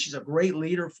talking. She's a great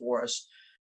leader for us.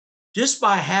 Just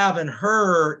by having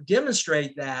her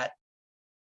demonstrate that,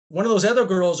 one of those other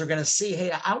girls are going to see,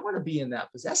 hey, I want to be in that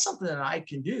because that's something that I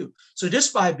can do. So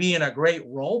just by being a great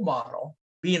role model,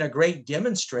 being a great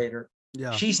demonstrator,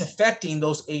 she's affecting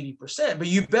those 80%. But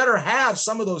you better have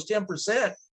some of those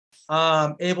 10%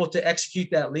 able to execute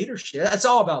that leadership. That's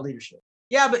all about leadership.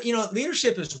 Yeah, but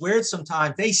leadership is weird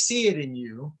sometimes. They see it in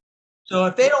you. So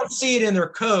if they don't see it in their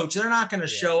coach, they're not going to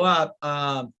show up.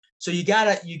 So you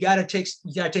gotta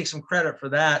take some credit for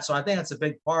that. So I think that's a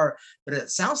big part. But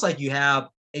it sounds like you have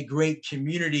a great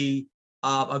community,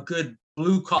 a good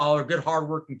blue collar, good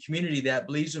hardworking community that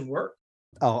believes in work.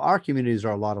 Oh, our communities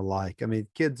are a lot alike. I mean,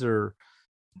 kids are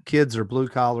blue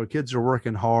collar, kids are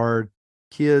working hard.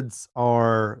 Kids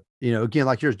are, again,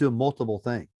 like yours, doing multiple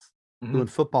things, doing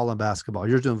football and basketball.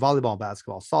 You're doing volleyball and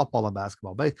basketball, softball and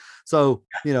basketball. So,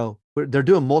 they're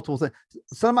doing multiple things.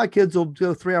 Some of my kids will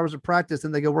go 3 hours of practice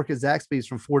and they go work at Zaxby's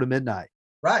from 4 to midnight.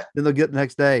 Right. Then they'll get the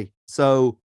next day.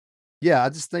 So, I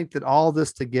just think that all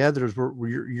this together is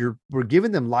we're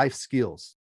giving them life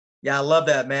skills. Yeah, I love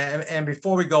that, man. And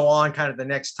before we go on, kind of the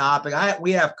next topic,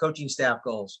 we have coaching staff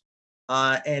goals.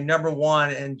 And number one,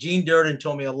 and Gene Durden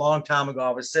told me a long time ago, I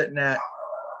was sitting at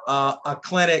a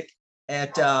clinic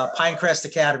at Pinecrest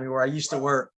Academy where I used to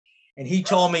work, and he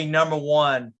told me, number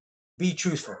one, be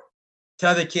truthful.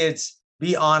 Tell the kids,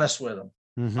 be honest with them.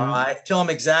 All right, tell them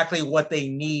exactly what they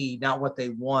need, not what they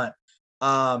want.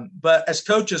 But as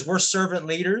coaches, we're servant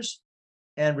leaders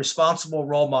and responsible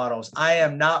role models. I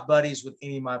am not buddies with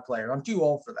any of my players. I'm too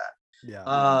old for that.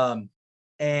 Yeah.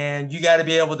 And you got to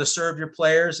be able to serve your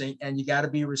players, and you got to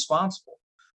be responsible.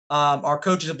 Our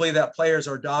coaches believe that players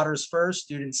are daughters first,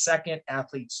 students second,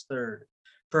 athletes third.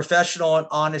 Professional and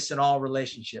honest in all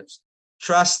relationships.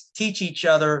 Trust, teach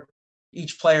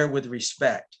each player with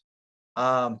respect.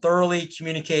 Thoroughly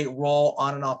communicate role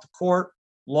on and off the court.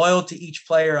 Loyal to each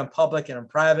player in public and in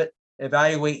private.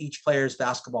 Evaluate each player's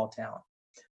basketball talent.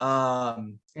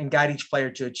 And guide each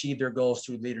player to achieve their goals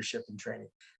through leadership and training.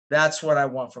 That's what I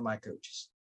want from my coaches.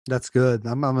 That's good.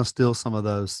 I'm going to steal some of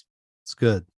those. It's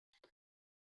good.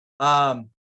 And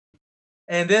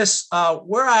this,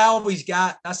 where I always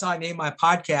got, that's how I named my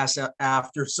podcast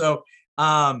after. So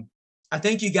I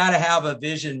think you got to have a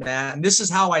vision, Matt. And this is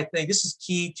how I think this is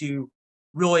key to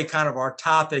really kind of our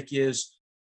topic is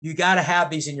you got to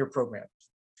have these in your program.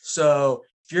 So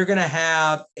if you're going to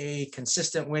have a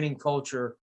consistent winning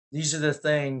culture, these are the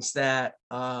things that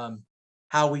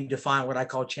how we define what I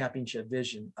call championship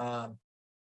vision.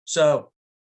 So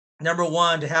number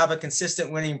one, to have a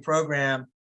consistent winning program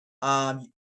that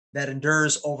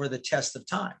endures over the test of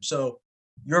time. So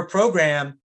your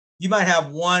program, you might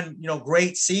have one,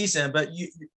 great season, but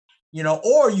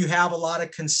or you have a lot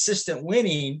of consistent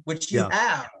winning, which you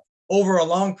have over a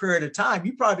long period of time.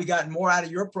 You probably gotten more out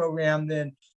of your program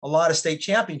than a lot of state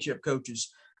championship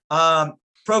coaches.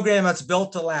 Program that's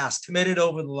built to last, committed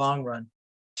over the long run,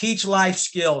 teach life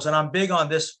skills. And I'm big on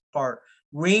this part.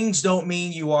 Rings don't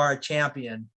mean you are a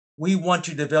champion. We want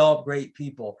to develop great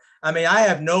people. I mean, I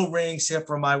have no rings except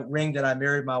for my ring that I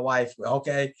married my wife with.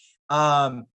 Okay.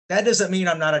 That doesn't mean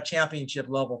I'm not a championship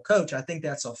level coach. I think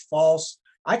that's a false.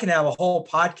 I can have a whole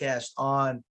podcast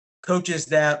on coaches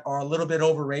that are a little bit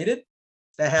overrated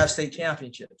that have state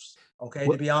championships. Okay.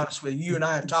 To be honest with you and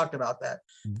I have talked about that.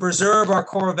 Preserve our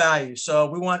core values.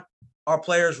 So we want our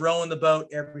players rowing the boat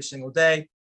every single day.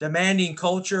 Demanding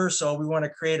culture. So we want to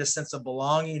create a sense of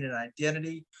belonging and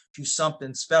identity to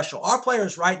something special. Our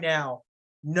players right now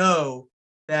know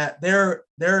that they're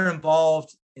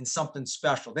involved in something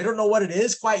special. They don't know what it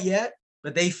is quite yet,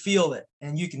 but they feel it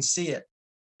and you can see it.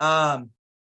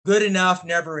 Good enough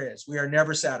never is. We are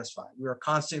never satisfied. We are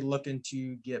constantly looking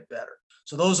to get better.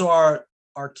 So those are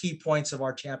our key points of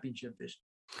our championship vision.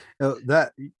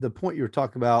 That the point you were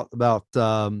talking about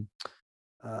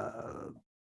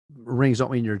rings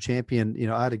don't mean you're a champion.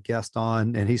 I had a guest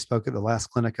on and he spoke at the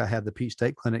last clinic I had, the Peach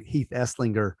State Clinic, Heath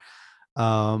Esslinger.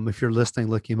 If you're listening,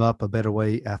 look him up, A Better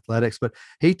Way Athletics. But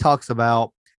he talks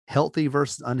about healthy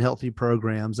versus unhealthy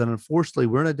programs. And unfortunately,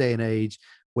 we're in a day and age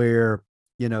where,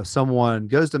 someone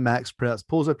goes to Max Preps,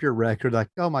 pulls up your record, like,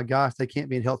 oh my gosh, they can't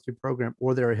be in a healthy program,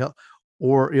 or they're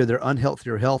they're unhealthy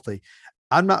or healthy.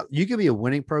 You can be a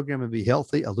winning program and be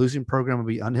healthy, a losing program and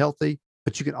be unhealthy,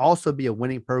 but you can also be a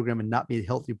winning program and not be a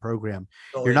healthy program.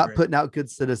 Totally You're not agree. Putting out good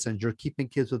citizens. You're keeping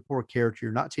kids with poor character.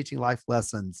 You're not teaching life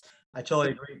lessons. I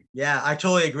totally agree. Yeah, I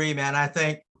totally agree, man. I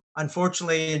think,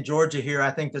 unfortunately, in Georgia here,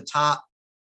 I think the top,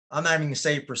 I'm not even going to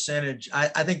say percentage.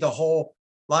 I think a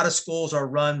lot of schools are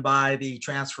run by the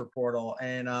transfer portal.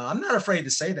 And I'm not afraid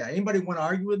to say that. Anybody want to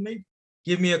argue with me?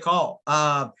 Give me a call.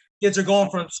 Kids are going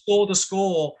from school to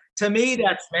school. To me,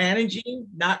 that's managing,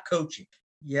 not coaching.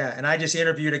 Yeah, and I just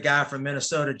interviewed a guy from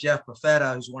Minnesota, Jeff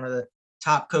Buffetta, who's one of the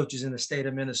top coaches in the state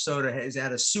of Minnesota. He's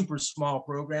at a super small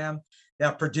program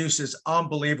that produces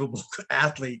unbelievable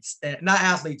athletes, not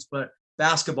athletes, but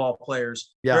basketball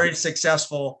players, very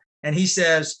successful. And he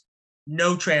says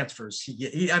no transfers.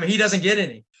 He doesn't get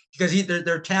any because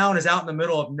their town is out in the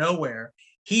middle of nowhere.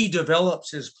 He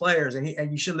develops his players,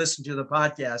 and you should listen to the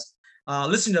podcast.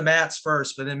 Listen to Matt's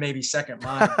first, but then maybe second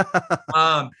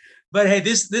mine. But hey,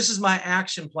 this is my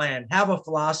action plan. Have a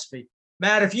philosophy.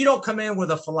 Matt, if you don't come in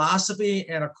with a philosophy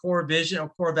and a core vision or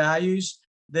core values,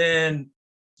 then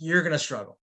you're going to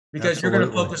struggle because Absolutely. You're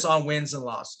going to focus on wins and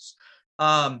losses.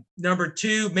 Number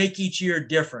two, make each year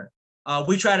different.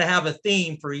 We try to have a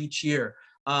theme for each year.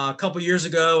 A couple of years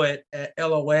ago at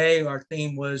LOA, our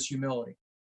theme was humility.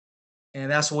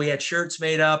 And that's what we had shirts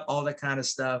made up, all that kind of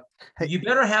stuff. Hey, you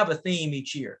better have a theme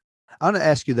each year. I want to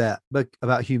ask you that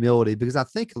about humility, because I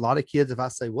think a lot of kids, if I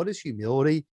say, what is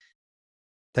humility?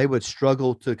 They would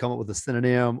struggle to come up with a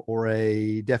synonym or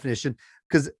a definition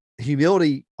because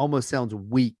humility almost sounds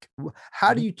weak.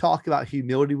 How do you talk about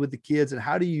humility with the kids, and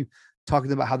how do you talk to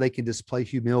them about how they can display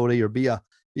humility or be a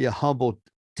humble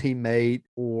teammate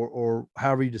or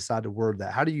however you decide to word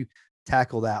that? How do you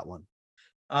tackle that one?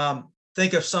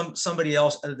 Think of somebody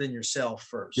else other than yourself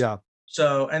first. Yeah.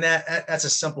 So, and that's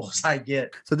as simple as I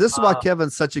get. So this is why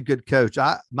Kevin's such a good coach.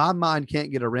 My mind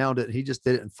can't get around it. He just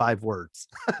did it in 5 words.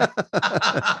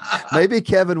 Maybe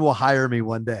Kevin will hire me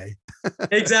one day.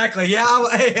 Exactly. Yeah.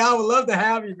 I would love to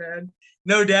have you, man.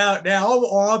 No doubt. Now,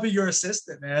 I'll be your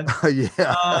assistant, man.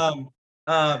 Yeah.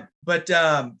 But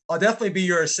I'll definitely be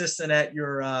your assistant at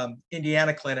your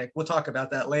Indiana clinic. We'll talk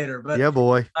about that later. But yeah,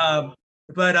 boy.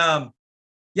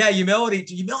 Yeah, humility.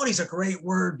 Humility is a great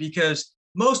word because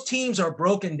most teams are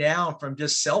broken down from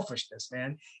just selfishness,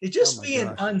 man. It's just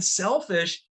being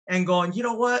unselfish and going, you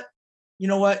know what?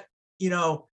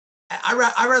 I'd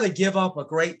rather give up a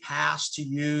great pass to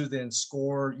you than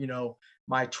score,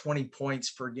 my 20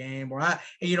 points per game. Or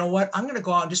you know what? I'm going to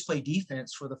go out and just play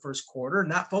defense for the first quarter and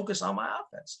not focus on my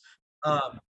offense.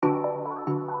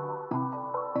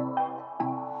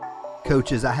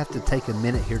 Coaches, I have to take a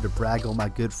minute here to brag on my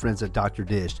good friends at Dr.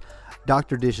 Dish.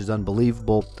 Dr. Dish is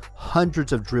unbelievable.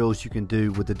 Hundreds of drills you can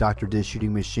do with the Dr. Dish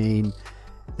shooting machine.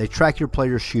 They track your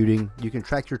players shooting. You can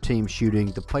track your team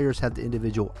shooting. The players have the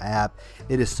individual app.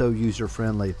 It is so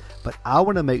user-friendly. But I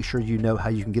want to make sure you know how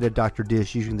you can get a Dr.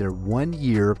 Dish using their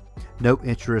 1-year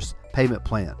no-interest payment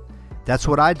plan. That's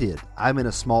what I did. I'm in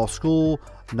a small school.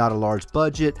 not a large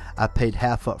budget. I paid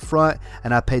half up front,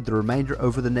 and I paid the remainder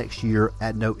over the next year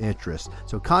at no interest.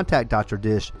 So contact Dr.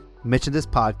 Dish, mention this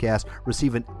podcast,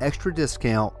 receive an extra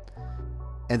discount,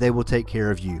 and they will take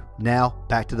care of you. Now,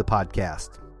 back to the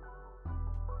podcast.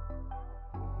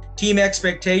 Team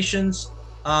expectations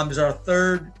is our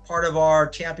third part of our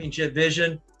championship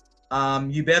vision.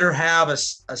 You better have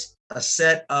a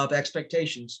set of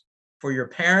expectations for your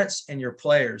parents and your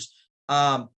players.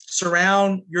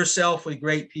 Surround yourself with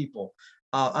great people.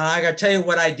 And I got to tell you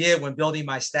what I did when building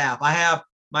my staff. I have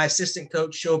my assistant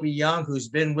coach, Shobi Young, who's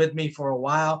been with me for a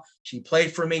while. She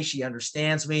played for me. She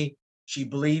understands me. She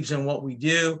believes in what we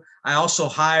do. I also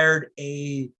hired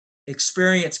a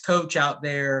experienced coach out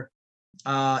there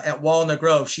at Walnut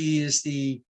Grove. She is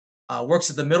works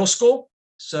at the middle school.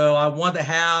 So I want to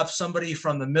have somebody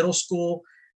from the middle school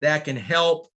that can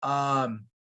help,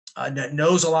 that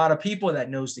knows a lot of people, that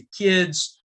knows the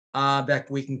kids, that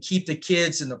we can keep the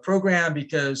kids in the program,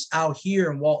 because out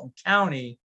here in Walton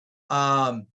County,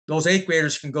 those eighth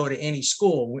graders can go to any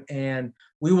school, and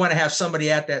we want to have somebody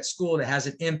at that school that has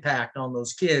an impact on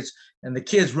those kids. And the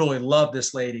kids really love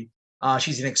this lady.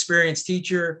 She's an experienced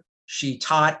teacher. She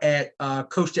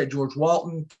coached at George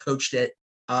Walton, coached at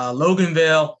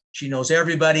Loganville. She knows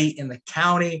everybody in the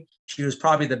county. She was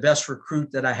probably the best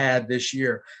recruit that I had this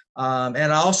year. And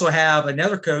I also have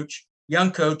another coach,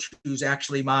 young coach, who's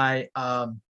actually he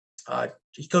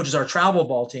coaches our travel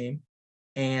ball team.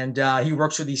 And he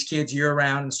works with these kids year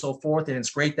round and so forth. And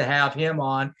it's great to have him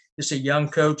on, just a young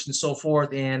coach and so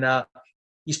forth. And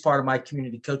he's part of my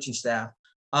community coaching staff.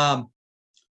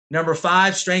 Number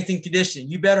 5, strength and conditioning.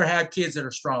 You better have kids that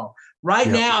are strong. Right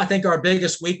now, I think our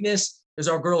biggest weakness is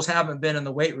our girls haven't been in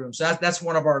the weight room. So that's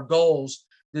one of our goals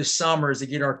this summer, is to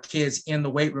get our kids in the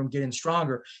weight room, getting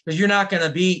stronger. Because you're not going to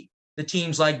beat the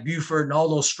teams like Buford and all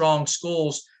those strong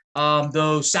schools.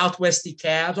 Those Southwest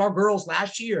DeKalbs, our girls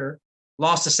last year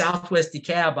lost to Southwest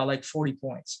DeKalb by like 40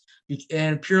 points.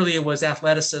 And purely it was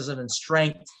athleticism and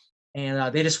strength.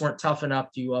 And they just weren't tough enough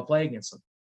to play against them.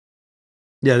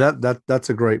 Yeah, that's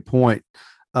a great point.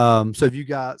 So have you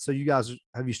guys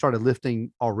have you started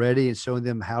lifting already and showing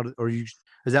them how to, or is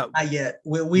that not yet?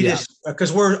 We just,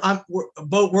 because we're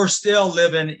still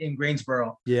living in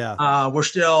Greensboro. Yeah. We're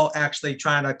still actually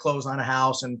trying to close on a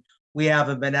house, and we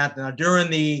haven't been at that. During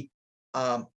the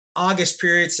August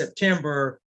period,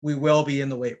 September, we will be in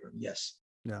the weight room. Yes.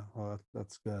 Yeah. Well,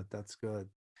 that's good. That's good.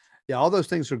 Yeah. All those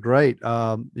things are great.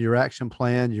 Your action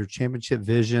plan, your championship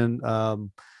vision.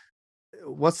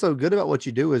 What's so good about what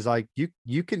you do is, like,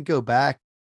 you can go back.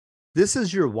 This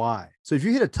is your why. So if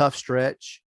you hit a tough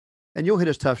stretch, and you'll hit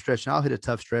a tough stretch and I'll hit a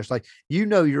tough stretch, like,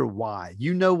 your why,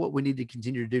 what we need to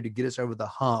continue to do to get us over the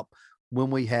hump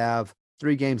when we have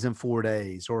 3 games in 4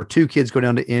 days, or 2 kids go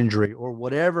down to injury, or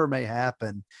whatever may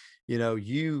happen, and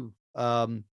you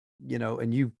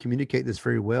communicate this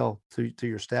very well to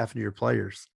your staff and your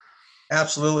players.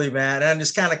 Absolutely, man. And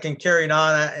just kind of can carry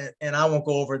on, and I won't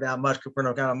go over that much because we're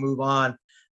going to kind of move on.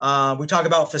 We talk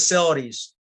about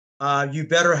facilities. You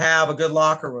better have a good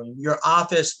locker room. Your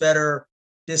office better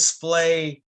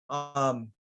display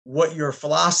what your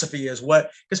philosophy is.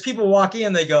 Because people walk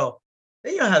in, they go,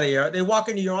 you know how they are. They walk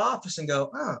into your office and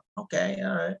go, oh, okay,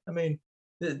 all right. I mean,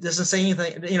 it doesn't say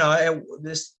anything.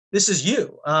 This is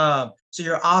you. So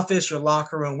your office, your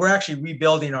locker room. We're actually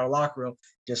rebuilding our locker room,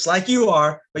 just like you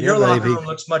are, but your locker room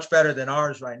looks much better than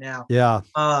ours right now. Yeah.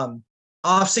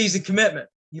 Off-season commitment.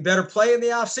 You better play in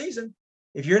the off-season.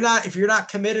 If you're not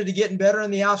committed to getting better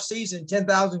in the off-season,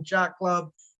 10,000 shot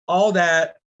club, all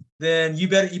that, then you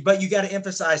got to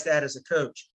emphasize that as a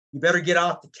coach. You better get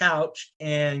off the couch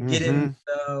and get in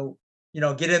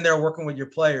there working with your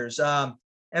players. And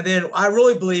then I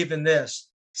really believe in this,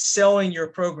 selling your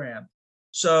program.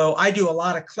 So I do a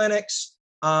lot of clinics.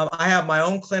 I have my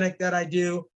own clinic that I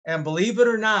do. And believe it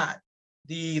or not,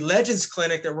 the Legends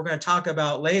Clinic that we're going to talk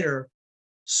about later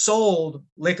sold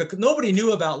nobody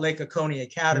knew about Lake Oconee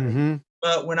Academy. Mm-hmm.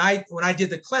 But when I did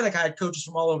the clinic, I had coaches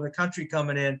from all over the country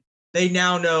coming in. They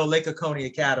now know Lake Oconee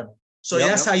Academy. So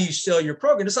that's how you sell your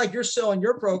program. It's like you're selling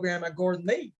your program at Gordon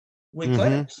Lee with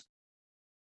clinics.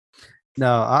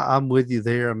 No, I'm with you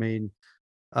there. I mean,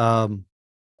 having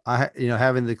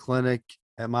the clinic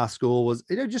at my school was,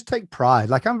 just take pride.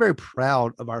 Like, I'm very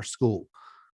proud of our school.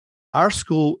 Our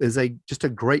school is just a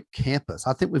great campus.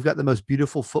 I think we've got the most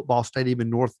beautiful football stadium in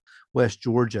Northwest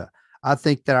Georgia. I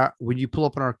think that when you pull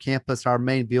up on our campus, our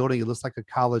main building, it looks like a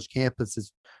college campus.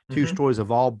 It's 2 stories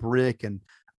of all brick and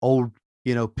old,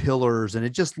 pillars, and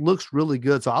it just looks really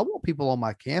good. So I want people on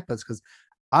my campus because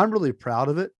I'm really proud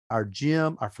of it. Our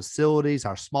gym, our facilities,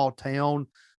 our small town.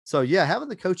 So yeah, having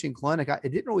the coaching clinic, it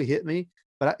didn't really hit me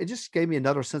but it just gave me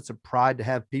another sense of pride to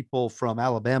have people from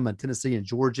Alabama and Tennessee and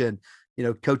Georgia and,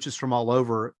 coaches from all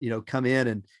over, come in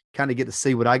and kind of get to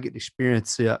see what I get to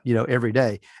experience, every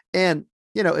day. And,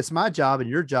 it's my job and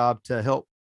your job to help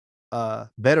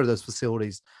better those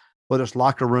facilities, whether it's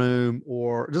locker room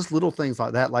or just little things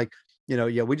like that. Like,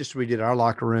 yeah, we just redid our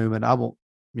locker room, and I won't,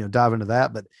 dive into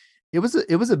that, but it was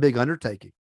a big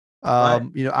undertaking. Right.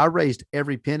 I raised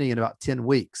every penny in about 10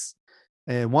 weeks.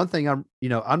 And one thing I'm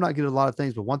not good at a lot of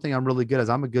things, but one thing I'm really good at is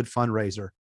I'm a good fundraiser.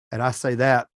 And I say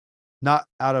that not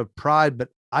out of pride, but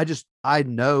I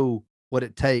know what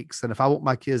it takes. And if I want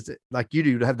my kids like you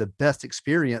do to have the best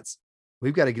experience,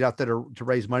 we've got to get out there to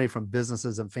raise money from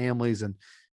businesses and families and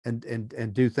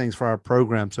do things for our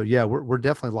program. So yeah, we're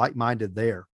definitely like-minded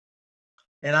there.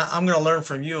 And I'm going to learn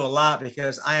from you a lot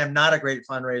because I am not a great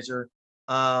fundraiser.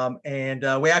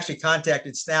 And we actually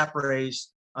contacted Snap Raise.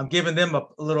 I'm giving them a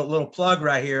little plug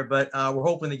right here, but we're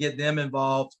hoping to get them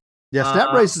involved. Yeah,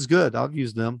 Snap Race is good. I've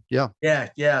used them. Yeah.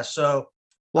 Yeah. So,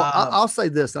 well, I'll say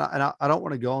this, and I don't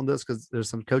want to go on this because there's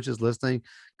some coaches listening,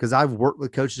 because I've worked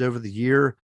with coaches over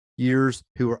the years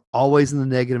who are always in the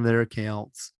negative in their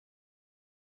accounts.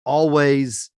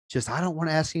 Always just, I don't want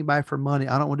to ask anybody for money.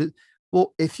 I don't want to.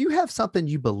 Well, if you have something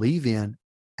you believe in,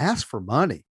 ask for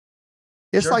money.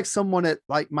 It's sure. like someone at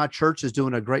like my church is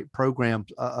doing a great program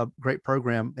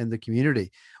in the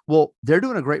community. Well, they're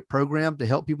doing a great program to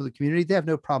help people in the community. They have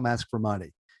no problem asking for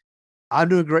money. I'm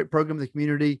doing a great program in the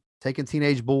community, taking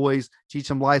teenage boys, teach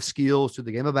them life skills through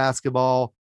the game of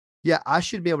basketball. Yeah, I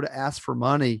should be able to ask for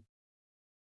money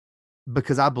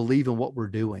because I believe in what we're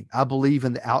doing. I believe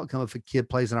in the outcome. If a kid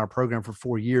plays in our program for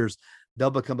 4 years, they'll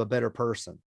become a better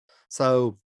person.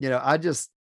 So,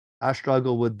 I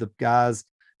struggle with the guys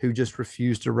who just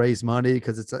refuse to raise money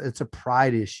because it's a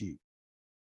pride issue.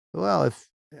 Well, if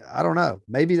I don't know,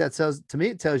 maybe that says to me,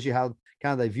 it tells you how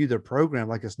kind of they view their program,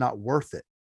 like it's not worth it.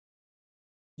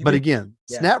 But again,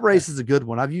 Snap Race is a good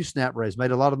one. I've used Snap Race,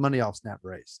 made a lot of money off Snap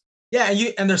Race. Yeah,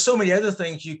 and there's so many other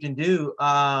things you can do.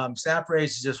 Snap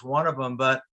Race is just one of them,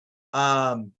 but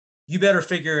you better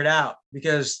figure it out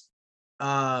because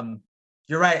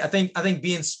you're right. I think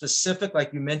being specific,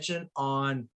 like you mentioned,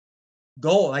 on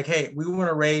goal, like, hey, we want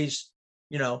to raise,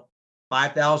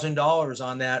 $5,000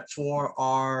 on that for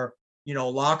our,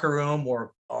 locker room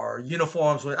or our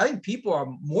uniforms. I think people are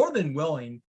more than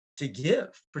willing to give,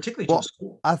 particularly to a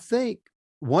school. I think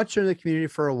once you're in the community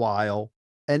for a while,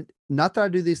 and not that I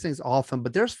do these things often,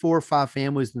 but there's 4 or 5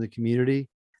 families in the community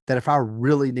that if I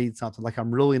really need something, like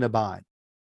I'm really in a bind,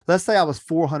 let's say I was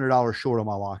 $400 short on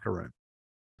my locker room,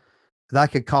 that I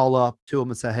could call up to them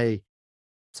and say, hey,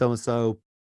 so-and-so,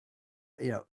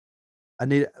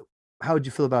 how would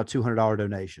you feel about a $200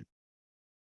 donation?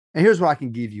 And here's what I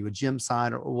can give you, a gym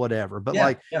sign or whatever. But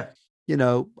I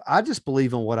just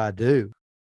believe in what I do.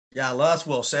 Yeah, well, that's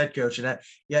well said, Coach. And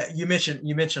you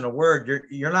mentioned a word.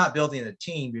 You're not building a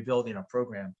team, you're building a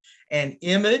program. And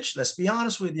image, let's be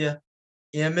honest with you,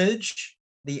 image,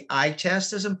 the eye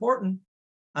test is important.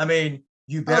 I mean,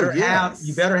 you better have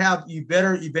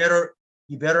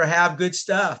good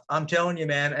stuff. I'm telling you,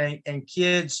 man. And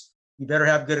kids, you better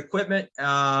have good equipment.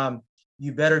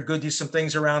 You better go do some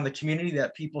things around the community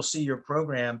that people see your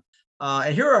program.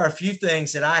 And here are a few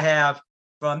things that I have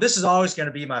from, this is always going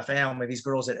to be my family, these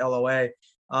girls at LOA.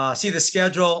 See the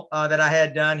schedule that I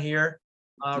had done here,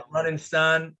 run and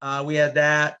stun. We had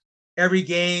that every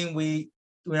game. We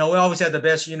always had the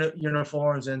best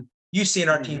uniforms, and you've seen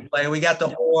our team play. We got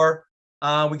the ore.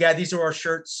 These are our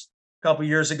shirts a couple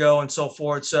years ago and so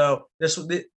forth. So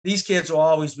these kids will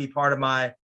always be part of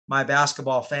my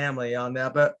basketball family on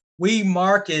that. But we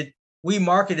marketed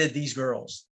these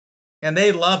girls, and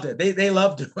they loved it. They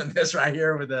loved doing this right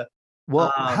here with the.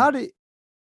 Well, not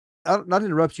to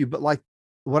interrupt you, but like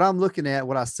what I'm looking at,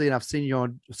 what I see, and I've seen you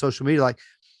on social media, like,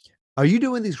 are you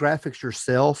doing these graphics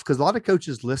yourself? Because a lot of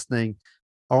coaches listening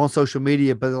are on social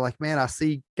media, but they're like, man, I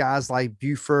see guys like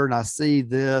Buford and I see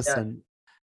this and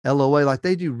LOA, like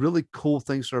they do really cool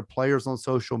things for their players on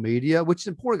social media, which is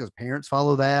important because parents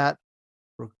follow that,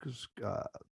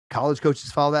 college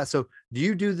coaches follow that. So do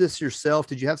you do this yourself?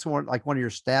 Did you have someone like one of your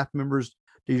staff members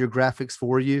do your graphics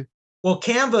for you? Well,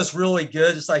 Canva's really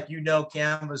good. It's like,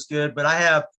 Canva's good, but I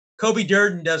have Kobe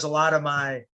Durden does a lot of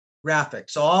my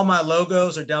graphics. So all my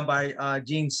logos are done by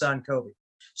Gene's son, Kobe.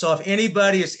 So if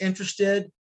anybody is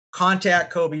interested,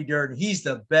 contact Kobe Durden. He's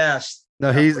the best.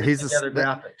 No, he's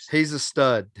a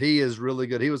stud. He is really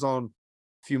good. He was on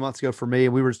a few months ago for me,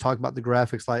 and we were just talking about the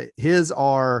graphics. Like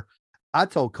I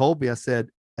told Colby, I said,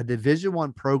 a Division I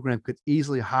program could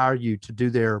easily hire you to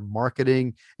do their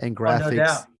marketing and graphics. No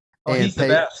doubt. He's the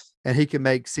best. and he can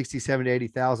make 60, 70,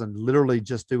 80,000 literally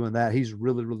just doing that. He's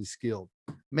really, really skilled.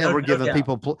 Man, No, we're no giving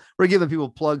doubt. we're giving people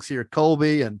plugs here.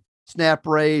 Colby and Snap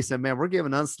Race, and man, we're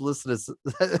giving unsolicited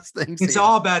things. It's here.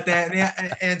 all about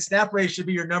that. And Snap Race should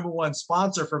be your number one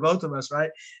sponsor for both of us,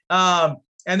 right?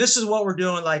 And this is what we're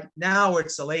doing. Like now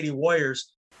it's the Lady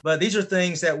Warriors, but these are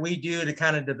things that we do to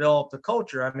kind of develop the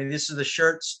culture. I mean, this is the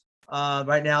shirts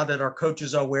right now that our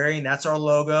coaches are wearing. That's our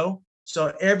logo.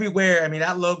 So everywhere, I mean,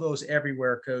 that logo is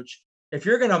everywhere, coach. If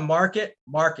you're going to market.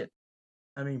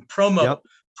 I mean, promote,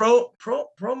 promote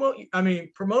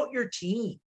your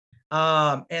team.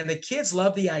 And the kids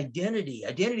love the identity.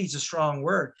 Identity is a strong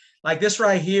word. Like this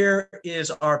right here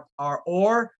is our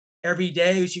OR. Every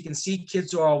day, as you can see,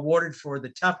 kids are awarded for the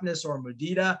toughness or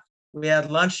Mudita. We had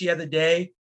lunch the other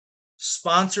day,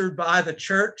 sponsored by the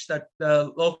church, that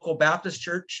the local Baptist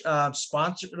church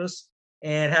sponsored us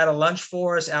and had a lunch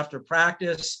for us after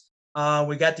practice.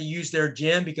 We got to use their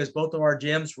gym because both of our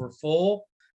gyms were full.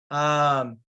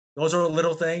 Those are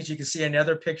little things. You can see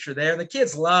another picture there. The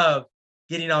kids love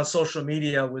getting on social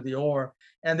media with the OR.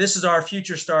 And this is our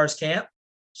Future Stars camp.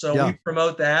 So we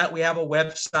promote that. We have a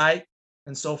website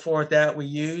and so forth that we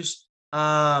use.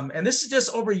 And this is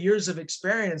just over years of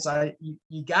experience.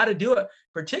 You got to do it,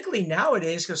 particularly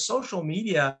nowadays, because social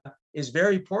media is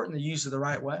very important to use it the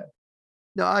right way.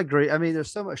 No, I agree. I mean,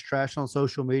 there's so much trash on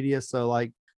social media. So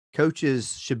like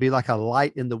coaches should be like a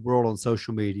light in the world on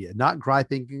social media, not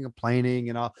griping and complaining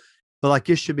and all. But like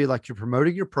it should be like you're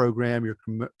promoting your program, you're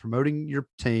promoting your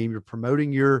team, you're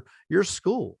promoting your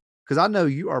school. Because I know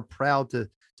you are proud to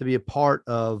be a part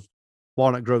of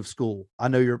Walnut Grove School. I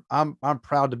know I'm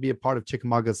proud to be a part of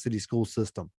Chickamauga City school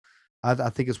system.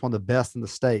 I think it's one of the best in the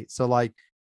state. So like,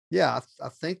 yeah, I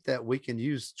think that we can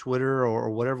use Twitter or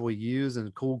whatever we use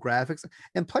and cool graphics.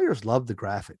 And players love the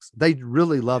graphics. They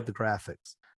really love the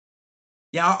graphics.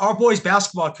 Yeah, our boys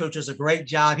basketball coach does a great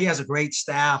job. He has a great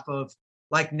staff of,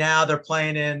 like now they're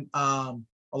playing in a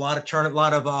lot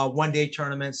of one-day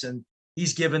tournaments, and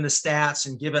he's given the stats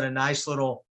and given a nice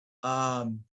little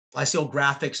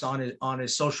graphics on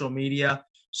his social media.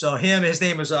 So his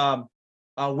name is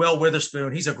Will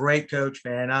Witherspoon. He's a great coach,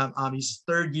 man. He's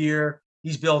third year.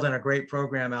 He's building a great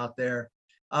program out there.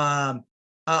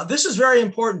 This is very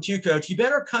important too, coach. You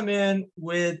better come in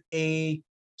with a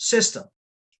system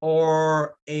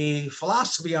or a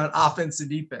philosophy on offense and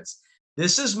defense.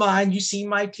 This is mine. You've seen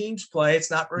my teams play. It's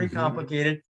not very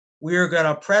complicated. We are going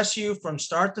to press you from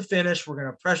start to finish. We're going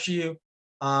to press you.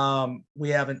 We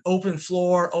have an open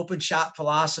floor, open shot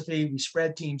philosophy. We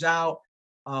spread teams out.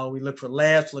 We look for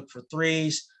layups, look for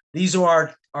threes. These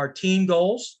are our team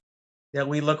goals that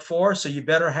we look for. So you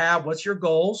better have, what's your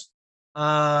goals?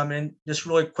 And just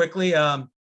really quickly,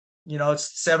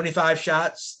 it's 75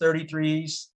 shots,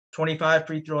 33s, 25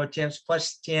 free throw attempts,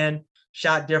 plus 10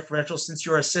 shot differential. Since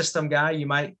you're a system guy, you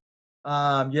might,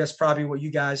 yes, probably what you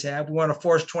guys have. We want to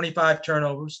force 25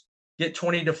 turnovers, get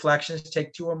 20 deflections,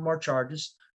 take 2 or more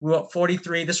charges. We want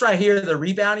 43. This right here, the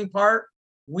rebounding part,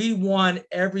 we won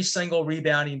every single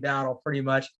rebounding battle pretty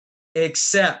much,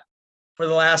 except for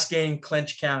the last game,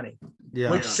 Clinch County,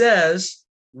 which says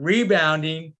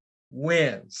rebounding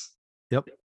wins. Yep.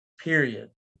 Period.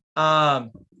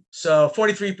 So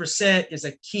 43% is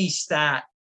a key stat.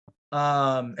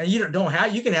 And you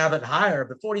can have it higher,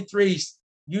 but 43 is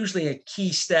usually a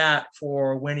key stat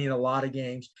for winning a lot of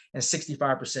games, and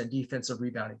 65% defensive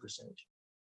rebounding percentage.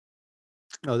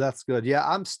 Oh, that's good. Yeah,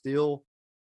 I'm still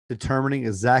determining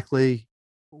exactly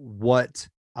what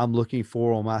I'm looking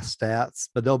for on my stats,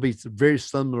 but they'll be very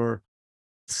similar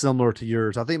to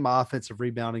yours. I think my offensive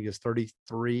rebounding is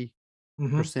 33%,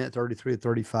 33 to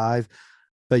 35.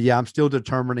 But yeah, I'm still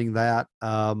determining that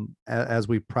as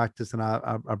we practice and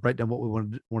I break down what we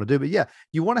want to do. But yeah,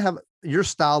 you want to have your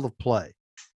style of play.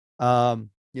 So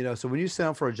when you sit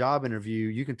down for a job interview,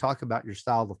 you can talk about your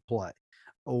style of play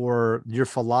or your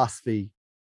philosophy,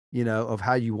 of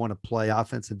how you want to play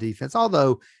offense and defense,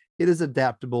 although it is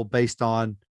adaptable based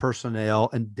on personnel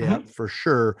and depth for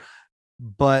sure.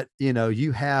 But, you know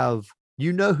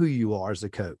who you are as a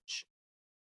coach.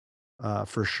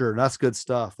 For sure. That's good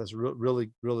stuff. That's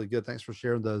really, really good. Thanks for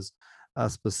sharing those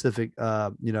specific,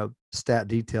 stat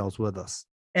details with us.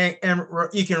 And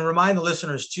you can remind the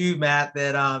listeners too, Matt,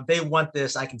 that they want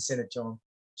this, I can send it to them.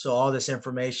 So all this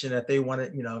information, if they want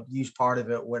to, use part of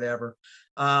it, whatever.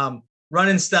 Run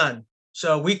and stun.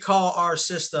 So we call our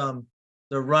system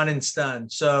the run and stun.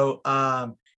 So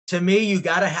to me, you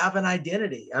got to have an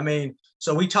identity. I mean,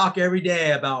 so we talk every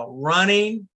day about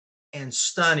running and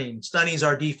stunning. Stunning is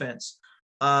our defense.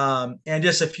 And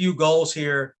just a few goals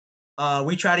here.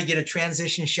 We try to get a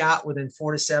transition shot within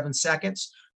 4 to 7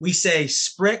 seconds. We say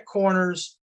sprint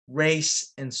corners,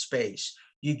 race, and space.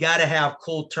 You got to have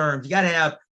cool terms. You got to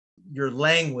have your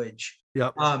language.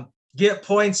 Yep. Get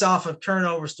points off of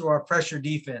turnovers through our pressure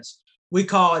defense. We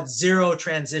call it zero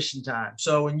transition time.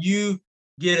 So when you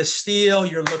get a steal,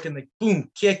 you're looking to boom,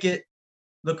 kick it,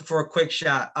 looking for a quick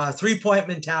shot. 3-point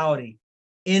mentality,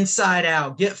 inside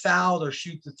out, get fouled or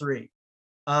shoot the three.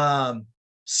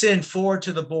 Send forward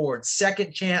to the board,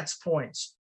 second chance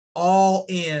points, all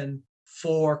in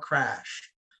for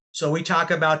crash. So we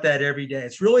talk about that every day.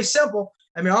 It's really simple.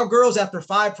 I mean, our girls, after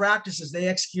 5 practices, they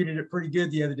executed it pretty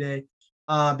good the other day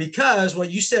because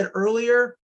what you said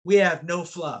earlier, we have no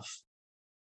fluff.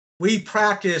 We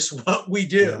practice what we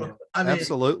do. Yeah, I mean,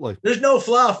 absolutely. There's no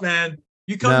fluff, man.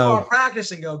 You come to our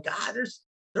practice and go, God,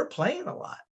 they're playing a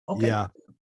lot. Okay. Yeah.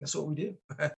 That's what we do.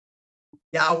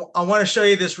 Yeah. I want to show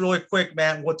you this really quick,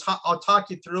 man. I'll talk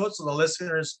you through it so the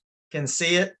listeners can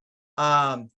see it.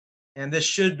 And this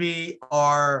should be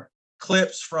our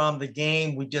clips from the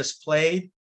game we just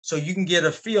played. So you can get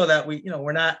a feel that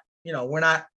we're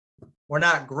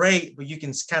not great, but you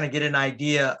can kind of get an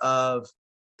idea of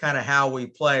kind of how we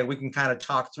play. We can kind of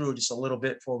talk through just a little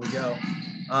bit before we go.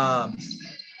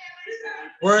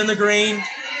 We're in the green.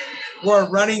 We're a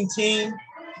running team.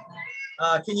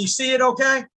 Can you see it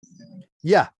okay?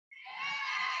 Yeah.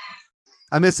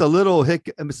 I mean, it's a little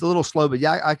slow, but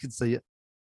yeah, I can see it.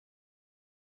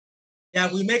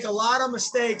 Yeah, we make a lot of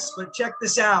mistakes, but check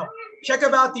this out. Check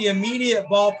about the immediate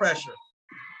ball pressure.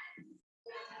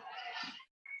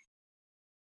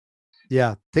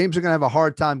 Yeah, teams are going to have a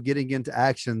hard time getting into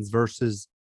actions versus.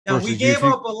 Now we gave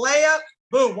up a layup.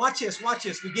 Boom! Watch this.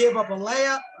 We gave up a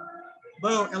layup.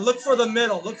 Boom! And look for the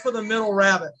middle. Look for the middle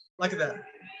rabbit. Look at that.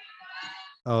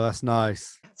 Oh, that's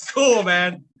nice. It's cool,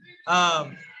 man.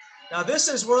 Now this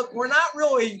is we're not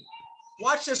really.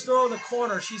 Watch this girl in the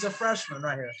corner. She's a freshman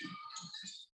right here.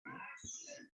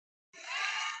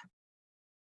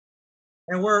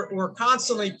 And we're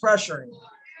constantly pressuring.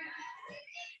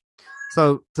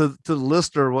 So to the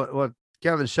listener, what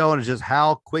Kevin's showing is just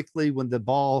how quickly when the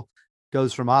ball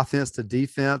goes from offense to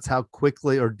defense, how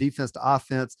quickly, or defense to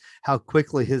offense, how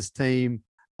quickly his team,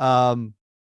 starts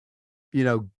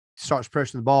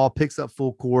pressuring the ball, picks up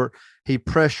full court. He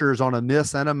pressures on a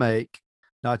miss and a make,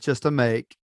 not just a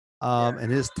make. And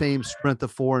his team sprint the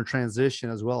floor in transition,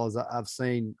 as well as I've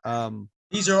seen.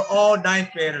 These are all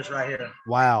ninth graders right here.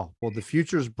 Wow. Well, the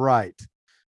future's bright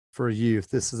for you if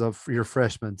this is your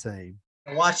freshman team.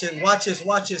 And watch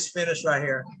this finish right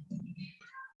here.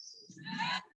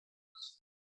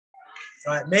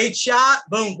 All right, made shot,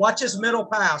 boom. Watch his middle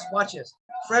pass. Watch this.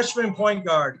 Freshman point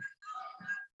guard.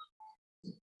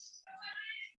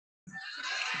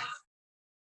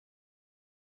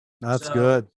 That's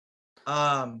good.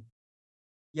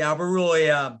 Yeah, we're really,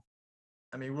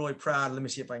 really proud. Let me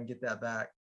see if I can get that back.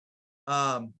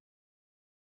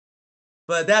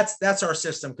 But that's our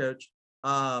system, Coach.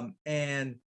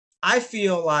 And I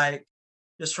feel like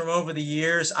just from over the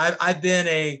years, I've been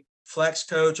a flex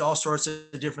coach, all sorts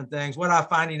of different things. What I'm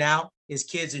finding out is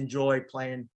kids enjoy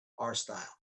playing our style.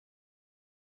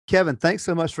 Kevin, thanks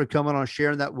so much for coming on,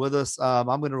 sharing that with us. I'm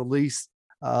going to release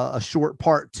a short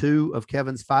part 2 of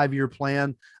Kevin's 5-year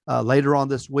plan later on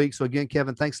this week. So again,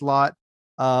 Kevin, thanks a lot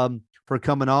for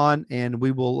coming on, and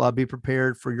we will be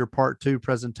prepared for your part 2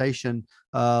 presentation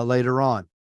later on.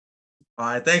 All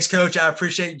right. Thanks, Coach. I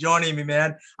appreciate you joining me,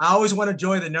 man. I always want to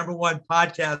join the #1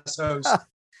 podcast host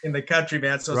in the country,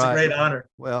 man. So it's a great honor.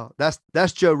 Well,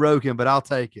 that's Joe Rogan, but I'll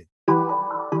take it.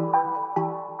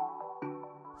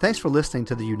 Thanks for listening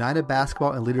to the United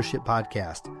Basketball and Leadership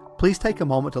Podcast. Please take a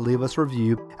moment to leave us a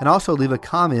review and also leave a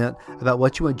comment about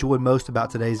what you enjoyed most about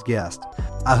today's guest.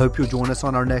 I hope you'll join us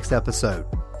on our next episode.